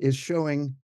is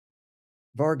showing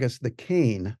Vargas the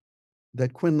cane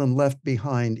that Quinlan left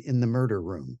behind in the murder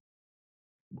room,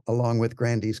 along with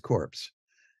Grandy's corpse.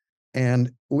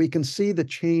 And we can see the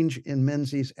change in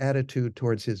Menzies' attitude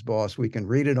towards his boss. We can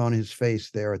read it on his face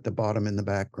there at the bottom in the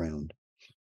background.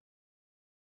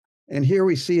 And here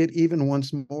we see it even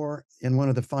once more in one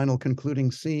of the final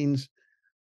concluding scenes.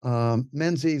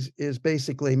 Menzies is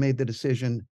basically made the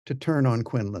decision to turn on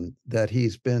Quinlan, that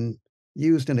he's been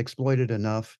used and exploited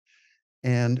enough.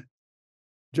 And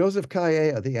Joseph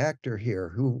Cahill, the actor here,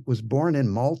 who was born in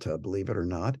Malta, believe it or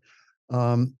not,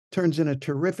 turns in a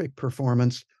terrific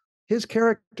performance. His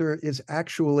character is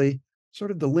actually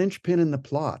sort of the linchpin in the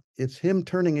plot. It's him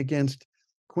turning against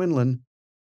Quinlan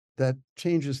that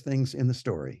changes things in the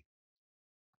story.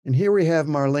 And here we have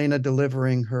Marlena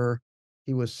delivering her,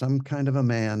 "He was some kind of a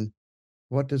man.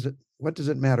 What does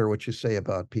it matter what you say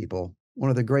about people?" One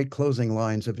of the great closing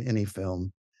lines of any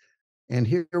film. And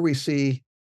here we see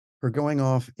her going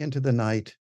off into the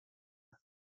night,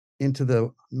 into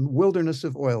the wilderness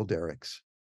of oil derricks.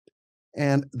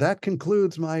 And that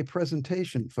concludes my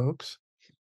presentation, folks.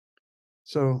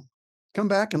 So come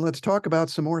back and let's talk about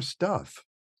some more stuff.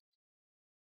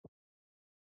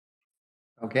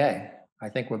 Okay, I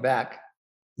think we're back.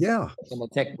 Yeah. And we'll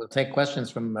take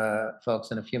questions from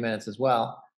folks in a few minutes as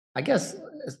well. I guess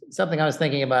something I was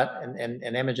thinking about, and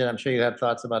Imogen, I'm sure you have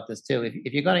thoughts about this too.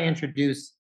 If you're going to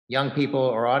introduce young people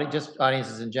or just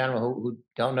audiences in general who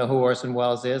don't know who Orson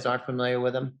Welles is, aren't familiar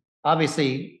with him,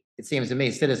 obviously, it seems to me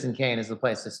Citizen Kane is the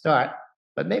place to start.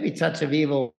 But maybe Touch of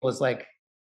Evil was like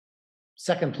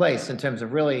second place in terms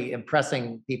of really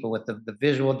impressing people with the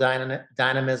visual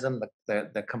dynamism,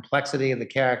 the complexity of the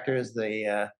characters,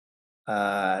 the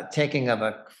taking of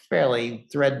a fairly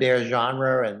threadbare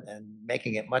genre and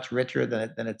making it much richer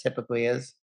than it typically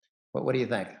is. What do you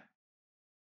think?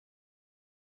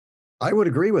 I would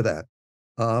agree with that.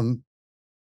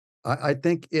 I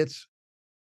think it's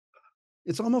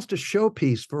almost a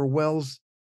showpiece for Wells'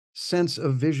 sense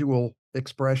of visual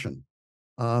expression.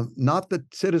 Not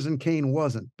that Citizen Kane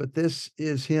wasn't, but this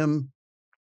is him,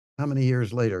 how many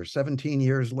years later? 17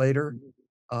 years later,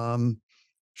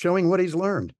 showing what he's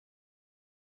learned.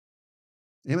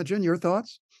 Imogen, your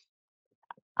thoughts?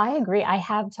 I agree. I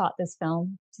have taught this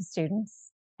film to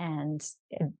students, and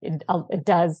it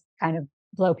does kind of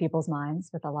blow people's minds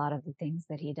with a lot of the things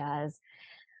that he does.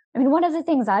 I mean, one of the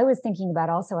things I was thinking about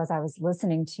also as I was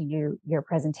listening to your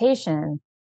presentation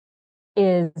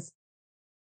is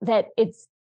that it's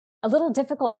a little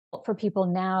difficult for people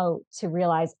now to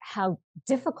realize how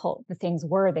difficult the things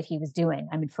were that he was doing.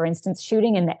 I mean, for instance,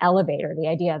 shooting in the elevator, the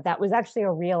idea of that was actually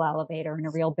a real elevator in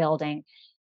a real building.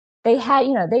 They had,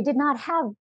 they did not have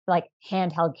like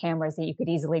handheld cameras that you could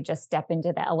easily just step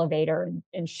into the elevator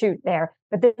and shoot there.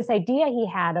 But this idea he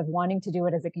had of wanting to do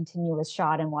it as a continuous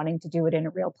shot and wanting to do it in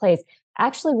a real place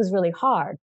actually was really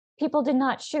hard. People did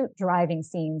not shoot driving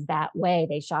scenes that way.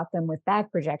 They shot them with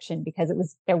back projection because it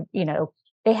was,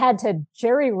 they had to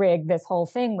jerry rig this whole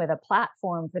thing with a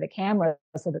platform for the camera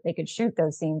so that they could shoot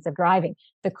those scenes of driving.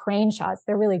 The crane shots,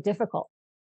 they're really difficult.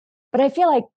 But I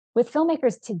feel like with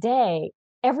filmmakers today,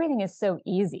 everything is so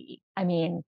easy. I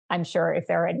mean, I'm sure if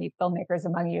there are any filmmakers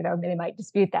among you, though, they might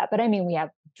dispute that. But I mean, we have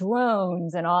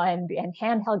drones and all, and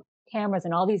handheld cameras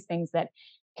and all these things that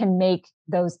can make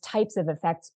those types of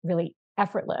effects really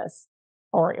effortless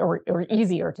or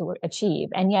easier to achieve.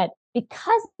 And yet,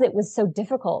 because it was so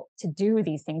difficult to do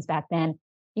these things back then,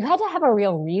 you had to have a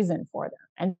real reason for them.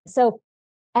 And so,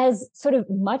 as sort of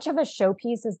much of a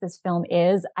showpiece as this film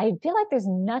is, I feel like there's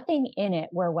nothing in it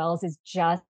where Wells is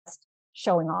just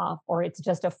showing off or it's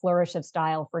just a flourish of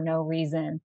style for no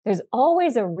reason. There's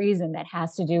always a reason that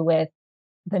has to do with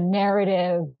the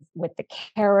narrative, with the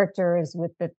characters,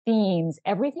 with the themes.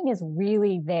 Everything is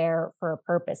really there for a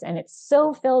purpose. And it's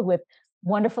so filled with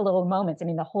wonderful little moments. I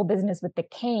mean, the whole business with the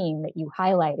cane that you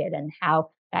highlighted and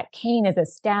how that cane is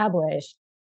established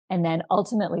and then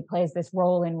ultimately plays this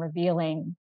role in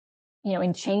revealing,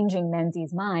 in changing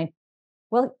Menzies' mind.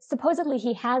 Well, supposedly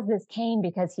he has this cane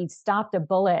because he stopped a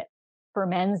bullet for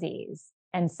Menzies.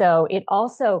 And so it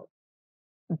also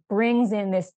brings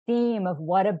in this theme of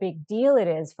what a big deal it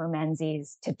is for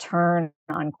Menzies to turn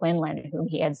on Quinlan, whom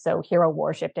he had so hero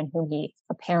worshipped and whom he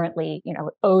apparently,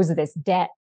 owes this debt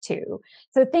to.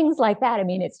 So things like that. I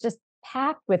mean, it's just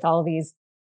packed with all these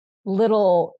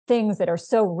little things that are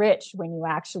so rich when you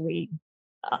actually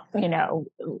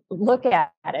look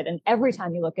at it. And every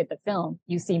time you look at the film,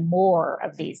 you see more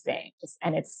of these things,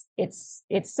 and it's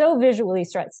so visually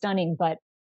stunning. But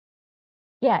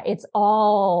yeah, it's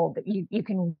all you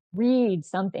can read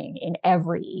something in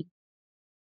every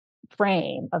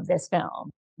frame of this film.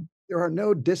 There are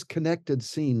no disconnected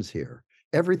scenes here.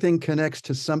 Everything connects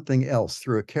to something else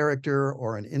through a character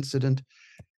or an incident,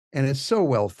 and it's so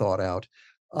well thought out.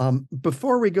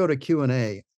 Before we go to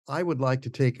Q&A, I would like to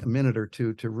take a minute or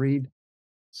two to read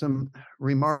some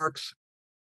remarks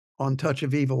on Touch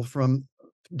of Evil from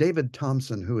David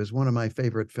Thompson, who is one of my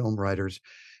favorite film writers.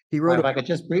 He wrote. If I could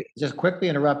just quickly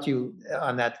interrupt you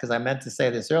on that, because I meant to say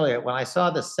this earlier. When I saw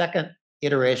the second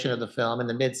iteration of the film in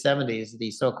the mid-'70s,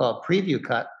 the so-called preview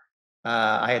cut,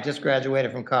 I had just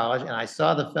graduated from college, and I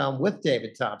saw the film with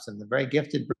David Thompson, the very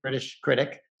gifted British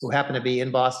critic who happened to be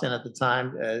in Boston at the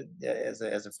time as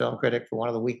a film critic for one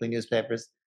of the weekly newspapers.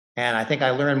 And I think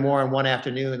I learned more in one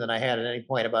afternoon than I had at any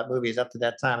point about movies up to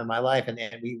that time in my life. And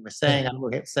we were saying at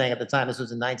the time, this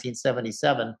was in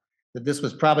 1977, that this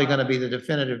was probably going to be the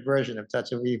definitive version of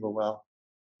Touch of Evil. Well,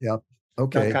 yeah,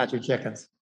 okay. Don't count your chickens.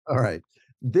 All right.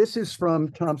 This is from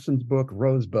Thompson's book,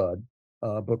 Rosebud,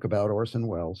 a book about Orson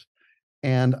Welles.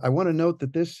 And I want to note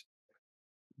that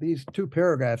these two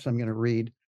paragraphs I'm going to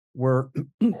read were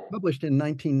published in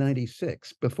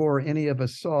 1996, before any of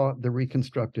us saw the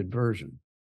reconstructed version.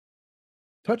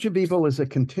 Touch of Evil is a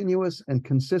continuous and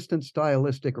consistent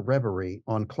stylistic reverie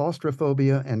on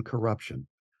claustrophobia and corruption.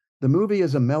 The movie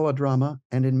is a melodrama,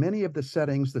 and in many of the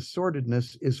settings, the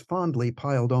sordidness is fondly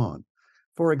piled on.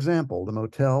 For example, the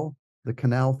motel, the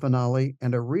canal finale,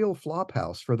 and a real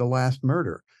flophouse for the last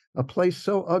murder, a place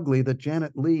so ugly that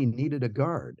Janet Leigh needed a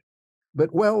guard.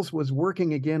 But Welles was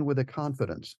working again with a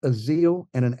confidence, a zeal,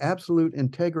 and an absolute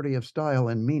integrity of style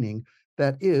and meaning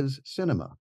that is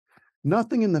cinema.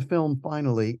 Nothing in the film,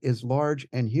 finally, is large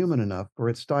and human enough for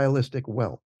its stylistic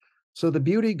wealth, so the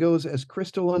beauty goes as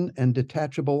crystalline and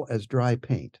detachable as dry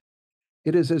paint.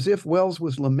 It is as if Welles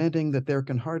was lamenting that there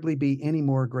can hardly be any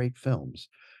more great films.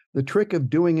 The trick of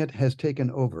doing it has taken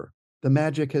over. The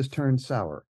magic has turned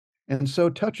sour. And so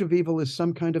Touch of Evil is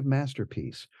some kind of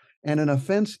masterpiece, and an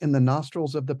offense in the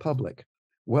nostrils of the public.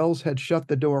 Welles had shut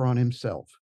the door on himself.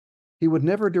 He would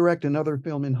never direct another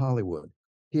film in Hollywood.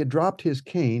 He had dropped his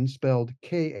cane, spelled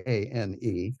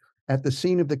Kane, at the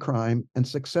scene of the crime, and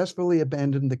successfully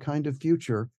abandoned the kind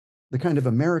of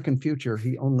American future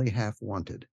he only half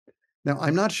wanted. Now,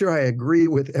 I'm not sure I agree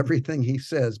with everything he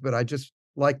says, but I just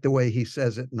like the way he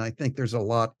says it, and I think there's a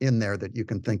lot in there that you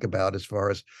can think about as far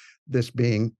as this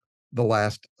being the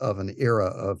last of an era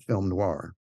of film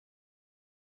noir.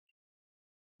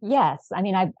 Yes, I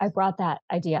mean, I brought that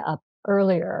idea up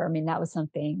earlier. I mean, that was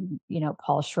something,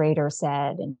 Paul Schrader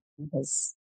said in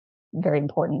his very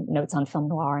important Notes on Film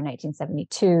Noir in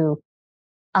 1972.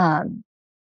 And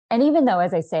even though,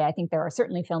 as I say, I think there are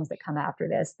certainly films that come after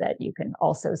this that you can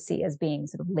also see as being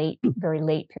sort of very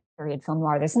late period film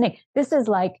noir.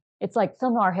 It's like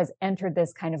film noir has entered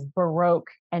this kind of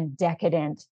Baroque and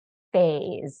decadent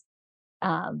phase,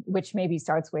 which maybe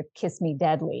starts with Kiss Me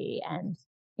Deadly. And,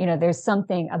 there's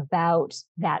something about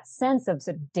that sense of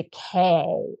sort of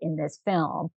decay in this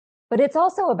film, but it's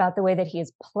also about the way that he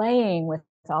is playing with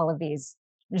all of these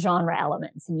genre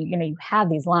elements. And you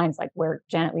have these lines like where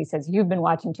Janet Leigh says, "You've been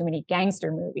watching too many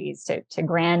gangster movies," to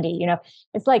Grandy.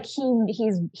 It's like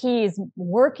he's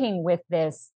working with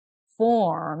this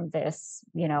form, this,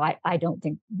 I don't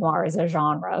think noir is a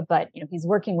genre, but he's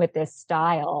working with this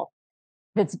style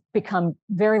that's become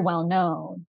very well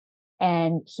known,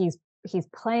 and he's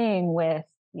playing with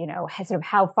sort of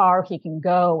how far he can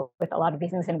go with a lot of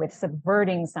these things, and with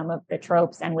subverting some of the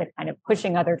tropes, and with kind of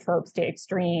pushing other tropes to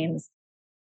extremes.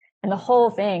 And the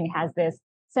whole thing has this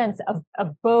sense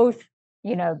of both,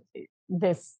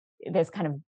 this kind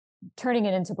of turning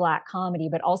it into black comedy,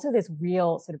 but also this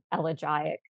real sort of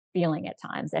elegiac feeling at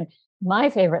times. And my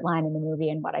favorite line in the movie,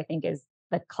 and what I think is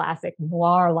the classic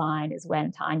noir line, is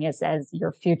when Tanya says,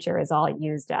 "Your future is all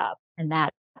used up." And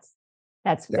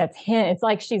that's him. It's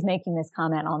like she's making this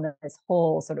comment on this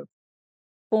whole sort of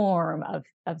form of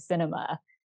cinema,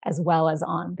 as well as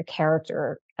on the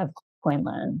character of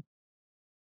Quinlan.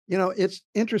 It's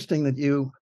interesting that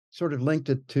you sort of linked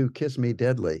it to Kiss Me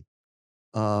Deadly,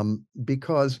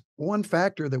 because one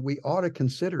factor that we ought to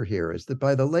consider here is that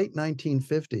by the late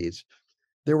 1950s,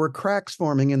 there were cracks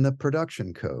forming in the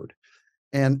production code.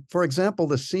 And for example,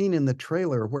 the scene in the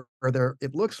trailer where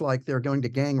it looks like they're going to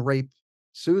gang rape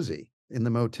Susie in the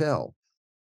motel.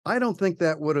 I don't think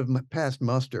that would have passed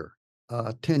muster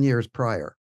 10 years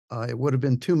prior. It would have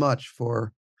been too much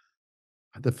for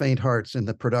the faint hearts in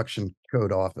the production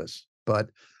code office. But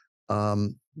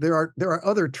there are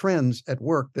other trends at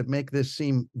work that make this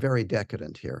seem very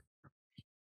decadent here.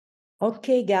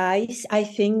 Okay, guys, I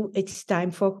think it's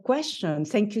time for questions.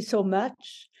 Thank you so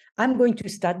much. I'm going to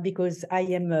start because I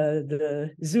am the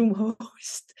Zoom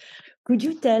host. Could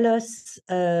you tell us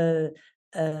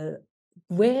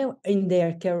where in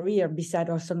their career, beside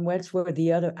Orson Welles, were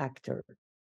the other actors?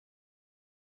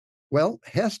 Well,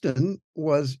 Heston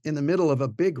was in the middle of a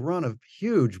big run of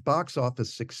huge box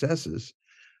office successes.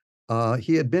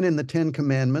 He had been in the Ten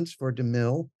Commandments for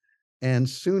DeMille, and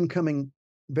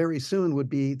very soon would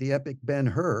be the epic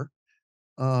Ben-Hur.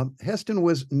 Heston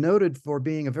was noted for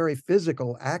being a very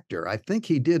physical actor. I think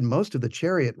he did most of the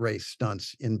chariot race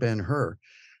stunts in Ben-Hur.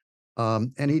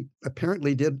 And he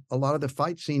apparently did a lot of the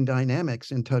fight scene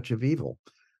dynamics in Touch of Evil.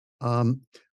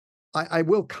 I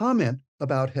will comment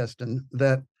about Heston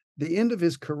that the end of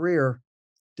his career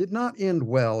did not end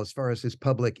well as far as his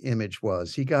public image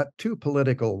was. He got too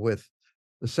political with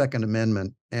the Second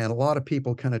Amendment, and a lot of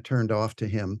people kind of turned off to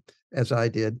him, as I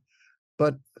did.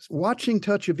 But watching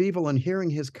Touch of Evil and hearing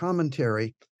his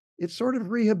commentary, it sort of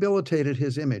rehabilitated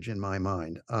his image in my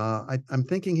mind. I'm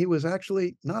thinking he was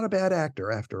actually not a bad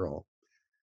actor after all.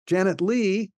 Janet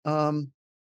Leigh, talking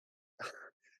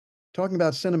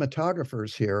about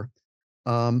cinematographers here,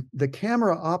 the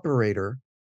camera operator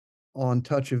on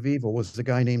Touch of Evil was a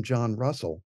guy named John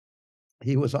Russell.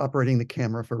 He was operating the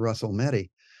camera for Russell Meddy.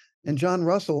 And John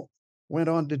Russell went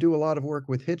on to do a lot of work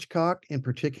with Hitchcock, in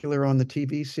particular on the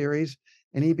TV series,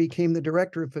 and he became the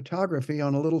director of photography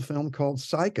on a little film called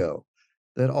Psycho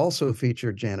that also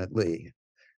featured Janet Leigh,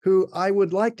 who I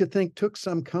would like to think took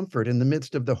some comfort in the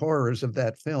midst of the horrors of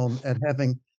that film at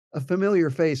having a familiar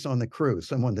face on the crew,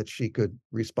 someone that she could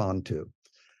respond to.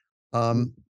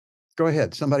 Go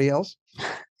ahead, somebody else?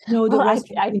 No, the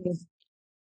rest.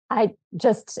 I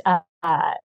just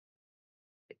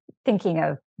thinking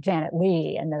of Janet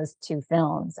Leigh and those two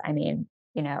films. I mean,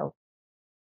 you know,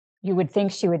 you would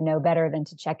think she would know better than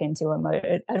to check into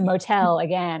a motel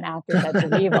again after Touch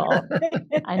of Evil.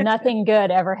 And nothing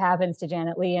good ever happens to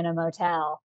Janet Leigh in a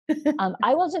motel.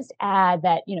 I will just add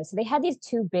that, you know, so they had these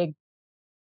two big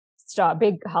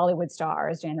Hollywood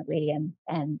stars, Janet Leigh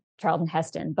and Charlton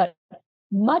Heston, but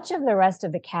much of the rest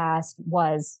of the cast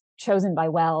was chosen by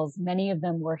Welles. Many of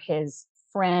them were his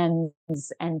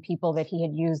friends and people that he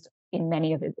had used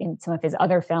in some of his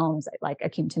other films, like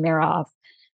Akim Tamirov.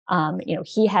 You know,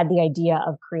 he had the idea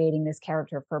of creating this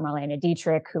character for Marlene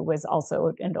Dietrich, who was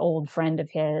also an old friend of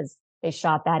his. They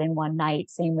shot that in one night.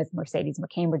 Same with Mercedes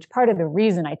McCambridge. Part of the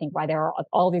reason, I think, why there are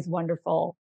all these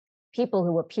wonderful people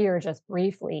who appear just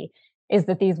briefly is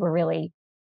that these were really,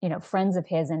 you know, friends of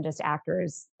his and just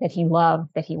actors that he loved,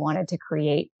 that he wanted to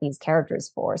create these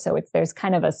characters for. So there's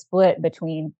kind of a split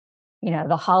between, you know,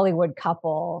 the Hollywood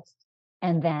couple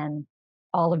and then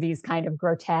all of these kind of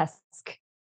grotesque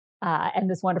and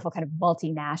this wonderful kind of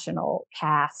multinational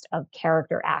cast of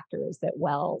character actors that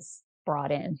Welles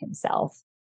brought in himself.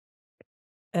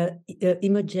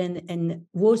 Imogen, and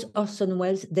was Orson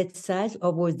Welles that size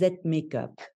or was that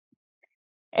makeup?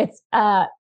 It's a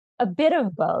bit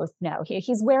of both. No,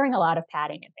 he's wearing a lot of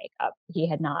padding and makeup. He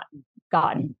had not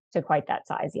gotten to quite that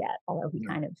size yet, although he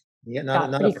kind of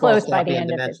got pretty close by the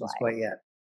end of his life. Quite yet.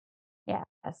 Yes.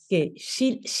 Okay,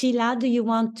 Sheila, do you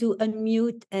want to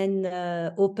unmute and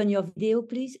open your video,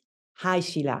 please? Hi,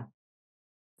 Sheila.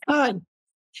 Hi.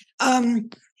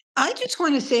 I just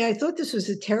want to say I thought this was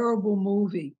a terrible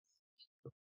movie.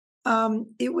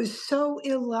 It was so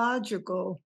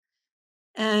illogical,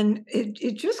 and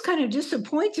it just kind of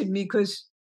disappointed me because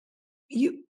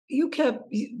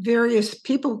various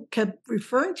people kept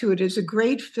referring to it as a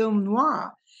great film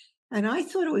noir. And I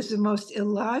thought it was the most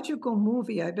illogical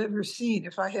movie I've ever seen.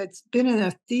 If I had been in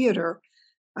a theater,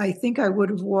 I think I would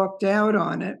have walked out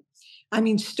on it. I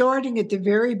mean, starting at the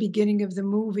very beginning of the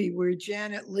movie where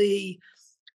Janet Leigh,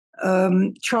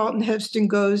 Charlton Heston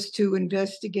goes to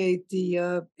investigate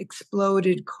the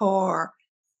exploded car,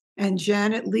 and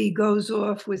Janet Leigh goes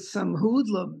off with some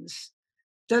hoodlums,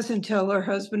 doesn't tell her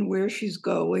husband where she's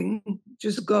going,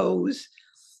 just goes.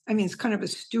 I mean, it's kind of a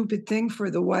stupid thing for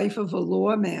the wife of a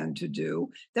lawman to do.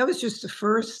 That was just the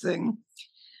first thing.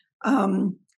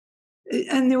 And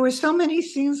there were so many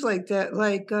scenes like that,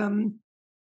 like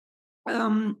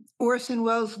Orson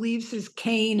Welles leaves his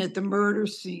cane at the murder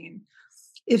scene.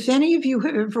 If any of you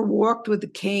have ever walked with a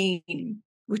cane,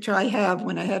 which I have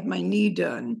when I had my knee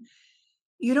done,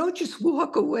 you don't just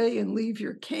walk away and leave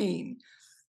your cane.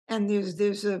 And there's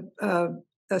a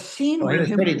scene Well, he where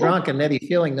was pretty drunk and maybe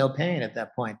feeling no pain at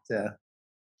that point.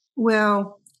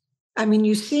 Well, I mean,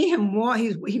 you see him walk,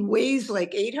 he weighs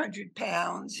like 800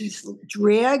 pounds. He's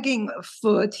dragging a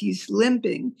foot, he's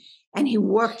limping, and he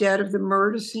walked out of the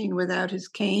murder scene without his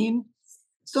cane.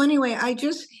 So anyway, I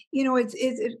just,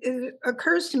 it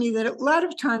occurs to me that a lot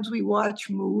of times we watch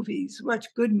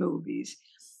good movies,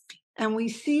 and we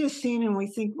see a scene and we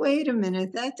think, wait a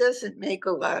minute, that doesn't make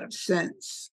a lot of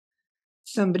sense.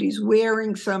 Somebody's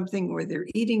wearing something, or they're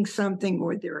eating something,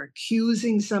 or they're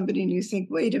accusing somebody, and you think,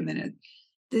 wait a minute,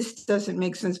 this doesn't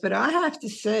make sense. But I have to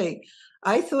say,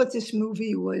 I thought this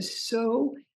movie was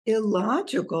so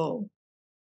illogical.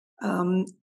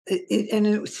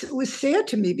 It was sad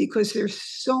to me because there's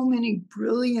so many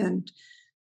brilliant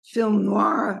film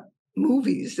noir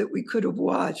movies that we could have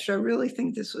watched. I really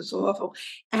think this was awful.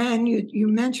 And you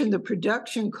mentioned the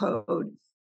production code.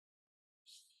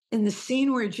 In the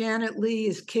scene where Janet Leigh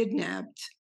is kidnapped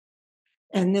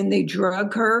and then they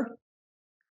drug her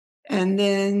and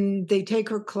then they take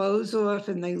her clothes off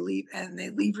and they leave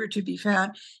her to be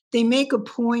found, they make a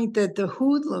point that the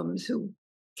hoodlums who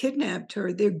kidnapped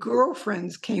her, their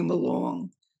girlfriends came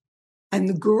along and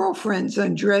the girlfriends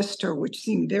undressed her, which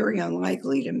seemed very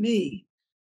unlikely to me.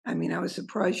 I mean, I was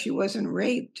surprised she wasn't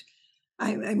raped.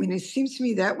 I mean, it seems to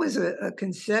me that was a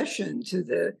concession to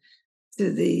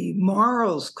the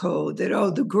morals code that, oh,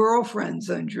 the girlfriends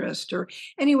undressed her.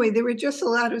 Anyway, there were just a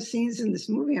lot of scenes in this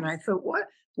movie, and I thought,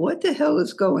 what the hell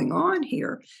is going on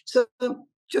here? So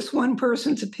just one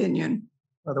person's opinion.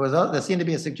 Well, there seemed to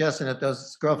be a suggestion that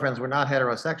those girlfriends were not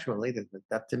heterosexual either.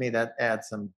 That to me, that adds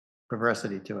some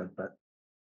perversity to it.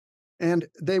 And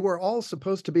they were all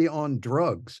supposed to be on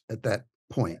drugs at that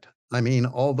point. I mean,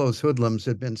 all those hoodlums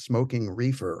had been smoking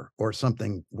reefer or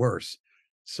something worse.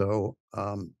 So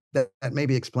that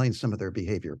maybe explains some of their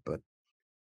behavior. But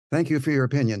thank you for your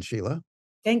opinion, Sheila.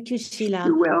 Thank you, Sheila.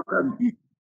 You're welcome.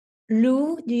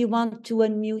 Lou, do you want to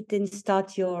unmute and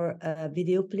start your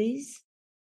video, please?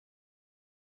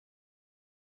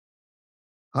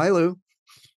 Hi, Lou.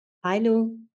 Hi,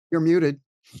 Lou. You're muted.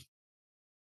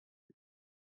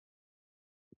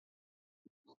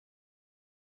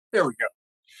 There we go.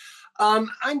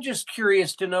 I'm just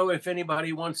curious to know if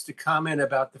anybody wants to comment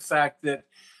about the fact that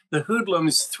the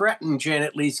hoodlums threaten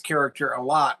Janet Leigh's character a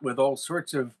lot with all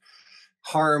sorts of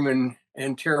harm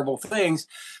and terrible things,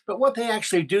 but what they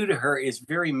actually do to her is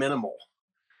very minimal.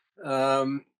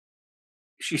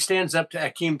 She stands up to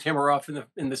Akeem Timoroff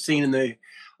in the scene in the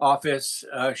office.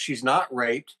 She's not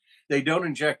raped. They don't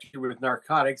inject her with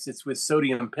narcotics. It's with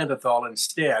sodium pentothal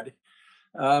instead.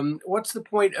 What's the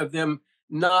point of them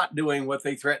not doing what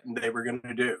they threatened they were going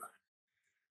to do?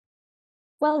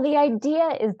 Well, the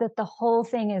idea is that the whole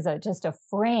thing is just a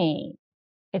frame.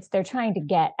 They're trying to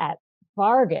get at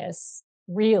Vargas,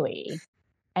 really.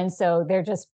 And so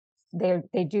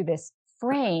they do this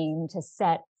frame to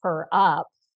set her up.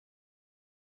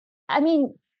 I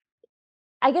mean,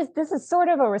 I guess this is sort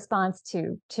of a response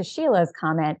to Sheila's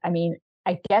comment. I mean,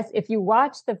 I guess if you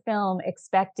watch the film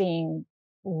expecting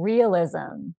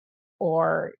realism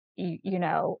or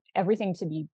everything to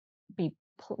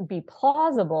be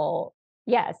plausible,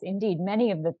 yes, indeed,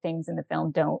 many of the things in the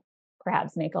film don't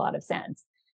perhaps make a lot of sense.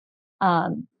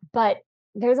 But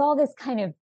there's all this kind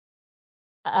of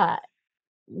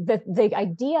the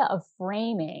idea of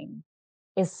framing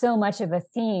is so much of a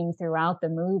theme throughout the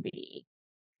movie,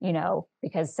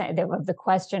 because there was the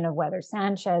question of whether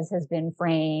Sanchez has been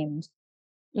framed,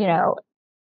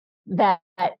 that,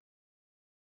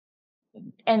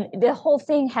 and the whole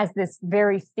thing has this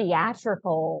very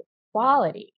theatrical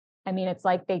quality. I mean, it's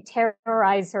like they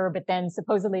terrorize her, but then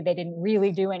supposedly they didn't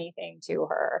really do anything to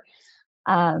her.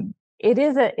 It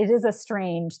is a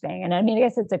strange thing. And I mean, I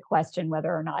guess it's a question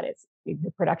whether or not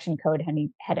the production code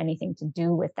had anything to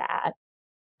do with that.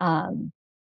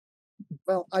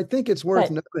 Well, I think it's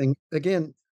worth noting,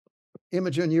 again,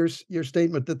 Imogen, your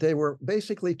statement that they were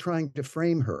basically trying to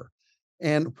frame her.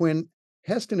 And when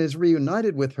Heston is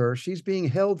reunited with her, she's being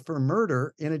held for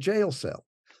murder in a jail cell.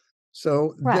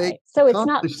 So they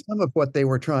accomplished some of what they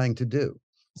were trying to do.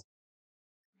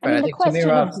 I mean, the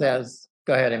question says,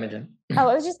 go ahead, Imogen. Oh,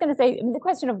 I was just going to say, the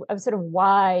question of sort of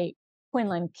why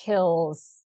Quinlan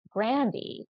kills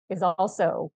Grandy is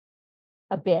also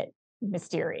a bit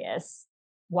mysterious.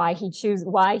 Why he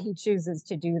chooses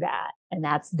to do that, and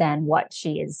that's then what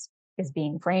she is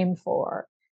being framed for.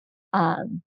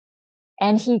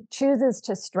 And he chooses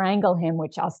to strangle him,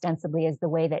 which ostensibly is the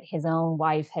way that his own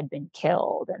wife had been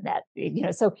killed, and that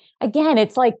so again,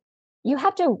 it's like you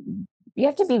have to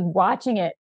be watching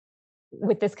it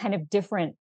with this kind of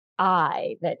different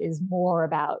eye that is more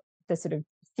about the sort of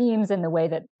themes and the way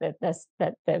that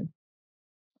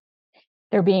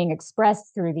they're being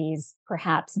expressed through these,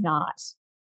 perhaps not,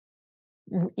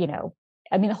 you know,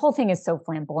 I mean, the whole thing is so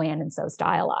flamboyant and so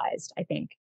stylized. I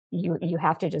think you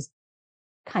have to just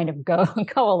kind of go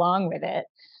along with it,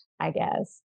 I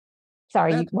guess.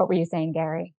 Sorry, what were you saying,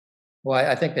 Gary? Well,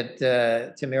 I think that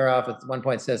Timirov at one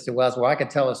point says to Wells, "Well, I could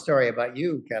tell a story about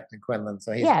you, Captain Quinlan."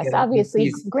 So yes,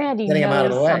 obviously, Grandy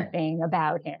knows something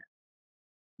about him.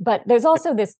 But there's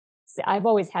also this, I've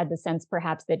always had the sense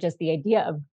perhaps that just the idea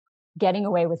of getting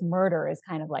away with murder is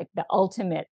kind of like the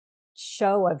ultimate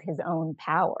show of his own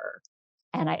power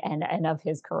and of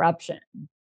his corruption.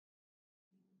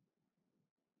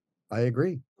 I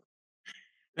agree.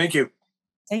 Thank you.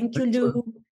 Thank you,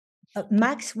 Lou.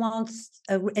 Max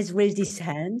has raised his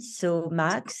hand. So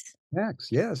Max.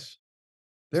 Max, yes.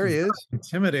 There he is.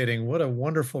 Intimidating. What a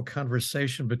wonderful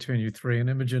conversation between you three. And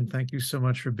Imogen, thank you so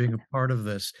much for being a part of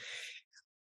this.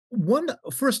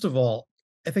 First of all,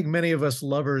 I think many of us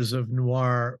lovers of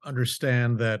noir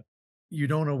understand that you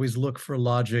don't always look for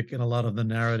logic in a lot of the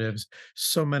narratives.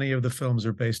 So many of the films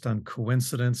are based on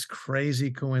coincidence,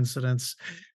 crazy coincidence,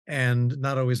 and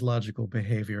not always logical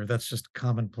behavior. That's just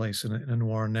commonplace in a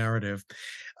noir narrative.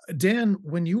 Dan,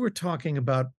 when you were talking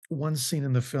about one scene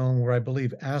in the film where I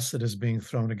believe acid is being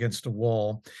thrown against a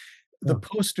wall, the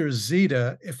poster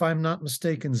Zeta, if I'm not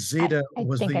mistaken, Zeta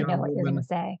was the young woman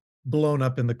blown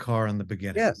up in the car in the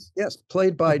beginning. Yes,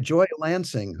 played by Joy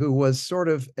Lansing, who was sort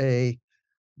of a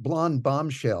blonde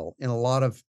bombshell in a lot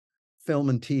of film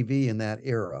and TV in that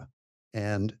era.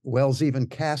 And Wells even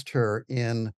cast her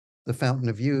in the Fountain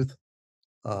of Youth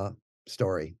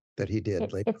story that he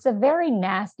did. It's a very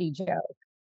nasty joke.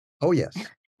 Oh, yes.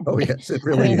 Oh, yes, it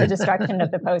really is. The destruction of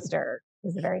the poster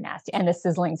is very nasty. And the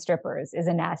sizzling strippers is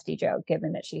a nasty joke,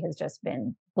 given that she has just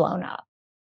been blown up.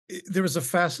 There was a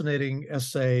fascinating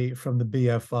essay from the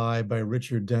BFI by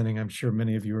Richard Denning. I'm sure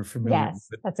many of you are familiar with it. Yes,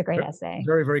 that's a great essay.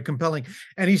 Very, very compelling.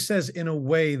 And he says, in a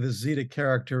way, the Zeta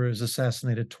character is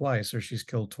assassinated twice, or she's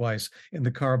killed twice, in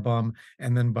the car bomb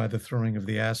and then by the throwing of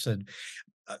the acid.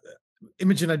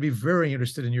 Imogen, I'd be very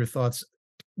interested in your thoughts.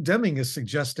 Deming is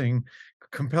suggesting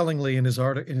compellingly in his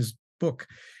book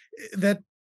that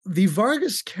the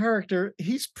Vargas character,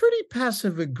 he's pretty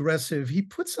passive aggressive. He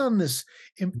puts on this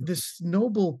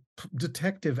noble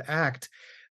detective act,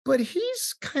 but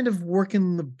he's kind of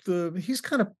working he's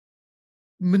kind of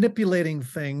manipulating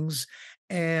things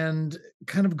and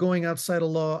kind of going outside the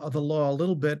law a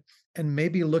little bit, and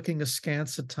maybe looking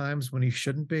askance at times when he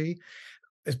shouldn't be,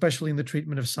 especially in the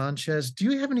treatment of Sanchez. Do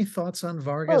you have any thoughts on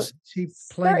Vargas? Is he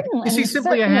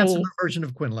simply a handsome version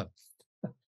of Quinlan?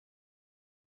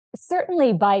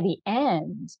 Certainly by the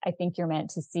end, I think you're meant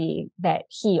to see that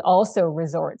he also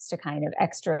resorts to kind of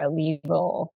extra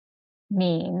legal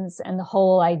means, and the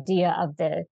whole idea of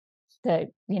the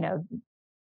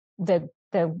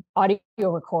audio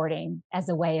recording as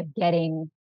a way of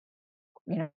getting,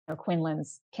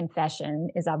 Quinlan's confession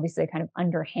is obviously a kind of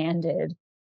underhanded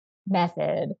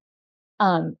method.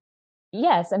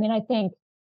 Yes, I mean, I think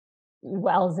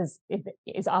Wells is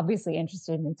obviously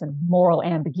interested in some moral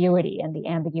ambiguity and the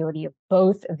ambiguity of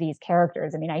both of these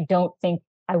characters. I mean, I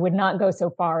would not go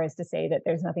so far as to say that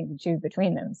there's nothing to choose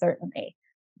between them, certainly.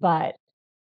 But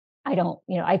I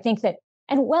think that,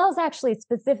 and Wells actually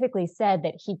specifically said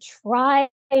that he tried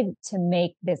to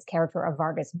make this character of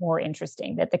Vargas more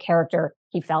interesting, that the character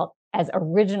he felt as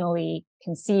originally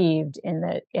conceived in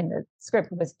the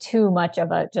script was too much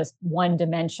of a just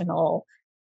one-dimensional,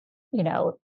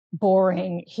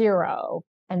 boring hero.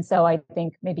 And so I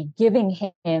think maybe giving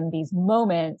him these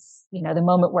moments, the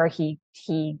moment where he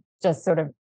just sort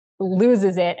of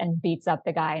loses it and beats up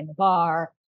the guy in the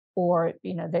bar, or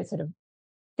the sort of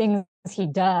things he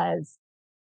does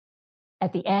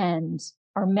at the end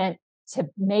are meant to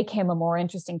make him a more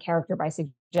interesting character by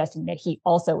suggesting that he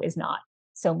also is not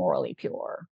so morally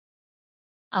pure.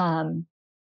 I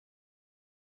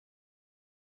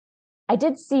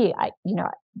did see,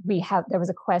 there was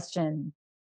a question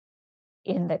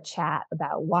in the chat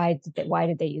about why did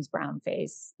they use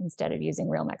brownface instead of using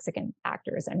real Mexican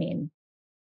actors? I mean,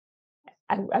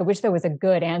 I wish there was a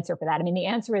good answer for that. I mean, the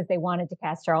answer is they wanted to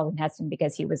cast Charlton Heston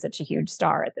because he was such a huge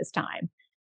star at this time.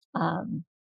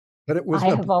 But I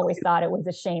have always thought it was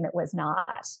a shame it was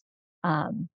not,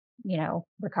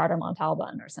 Ricardo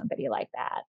Montalban or somebody like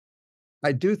that.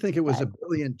 I do think it was a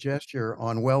brilliant gesture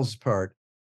on Wells' part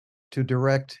to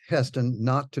direct Heston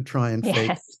not to try and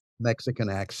fake Mexican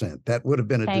accent. That would have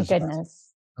been a disaster. Thank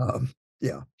goodness.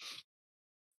 Yeah.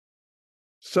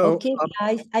 So, Okay,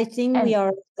 guys, I think and- we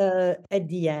are at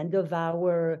the end of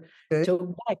our Okay.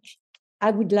 talk back.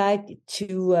 I would like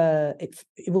to,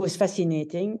 it was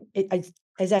fascinating.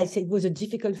 As I said, it was a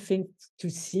difficult film to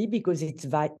see because it's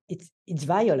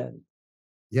violent.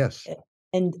 Yes.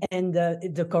 And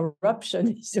the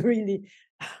corruption is really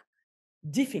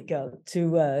difficult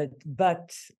to,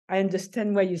 but I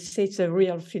understand why you say it's a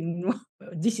real film noir.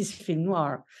 This is film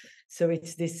noir. So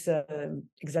it's this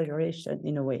exaggeration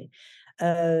in a way.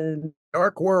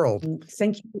 Dark World.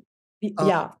 Thank you.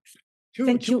 Yeah.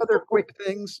 Two other quick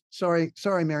things. Sorry,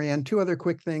 Marianne. Two other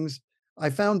quick things. I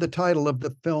found the title of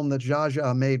the film that Zsa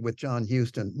Zsa made with John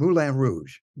Huston, Moulin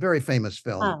Rouge, very famous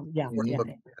film.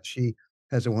 She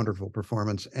has a wonderful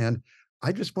performance. And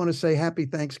I just want to say happy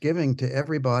Thanksgiving to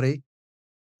everybody,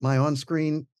 my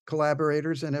on-screen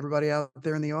collaborators and everybody out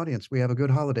there in the audience. We have a good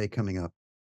holiday coming up.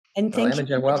 And thank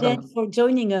you, Imogen, for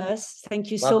joining us. Thank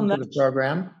you so welcome much. to the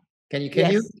program. Can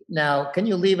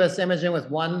you leave us, Imogen, with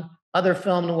one other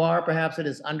film noir, perhaps it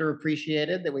is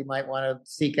underappreciated that we might want to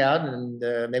seek out and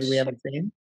maybe we haven't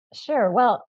seen? Sure.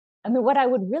 Well, I mean, what I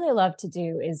would really love to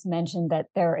do is mention that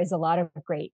there is a lot of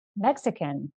great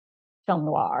Mexican film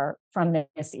noir from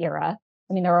this era.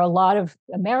 I mean, there are a lot of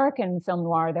American film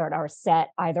noir that are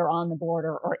set either on the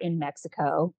border or in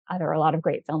Mexico. There are a lot of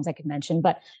great films I could mention,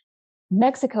 but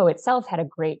Mexico itself had a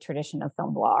great tradition of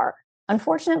film noir.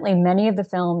 Unfortunately, many of the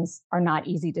films are not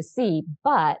easy to see,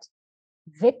 but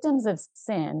Victims of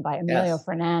Sin by Emilio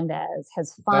Fernandez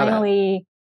has finally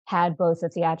had both a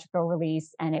theatrical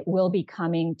release and it will be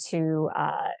coming to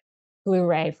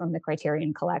Blu-ray from the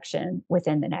Criterion Collection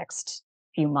within the next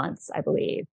few months, I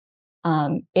believe.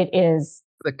 It is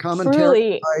the commentary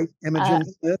truly, by Imogen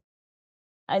Smith.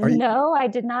 No, I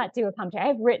did not do a commentary.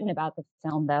 I've written about the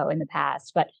film though in the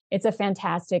past, but it's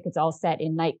it's all set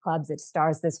in nightclubs. It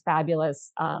stars this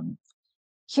fabulous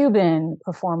Cuban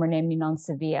performer named Ninon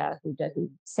Sevilla who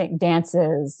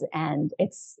dances, and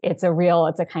it's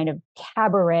a kind of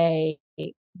cabaret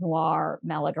noir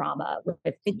melodrama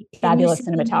with fabulous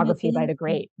cinematography by the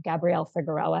great Gabriel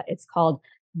Figueroa. It's called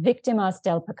Víctimas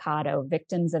del Pecado,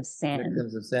 Victims of Sin.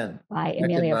 Victims of Sin. By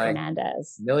Emilio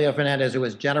Fernandez. Emilio Fernandez, who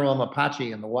was General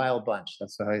Mapache in the Wild Bunch.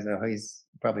 That's how he's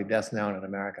probably best known in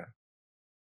America.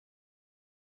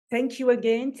 Thank you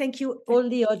again. Thank you, all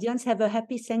the audience. Have a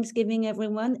happy Thanksgiving,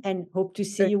 everyone, and hope to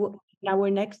see you in our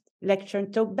next lecture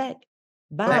and talk back.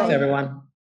 Bye. Thanks, everyone.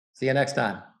 See you next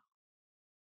time.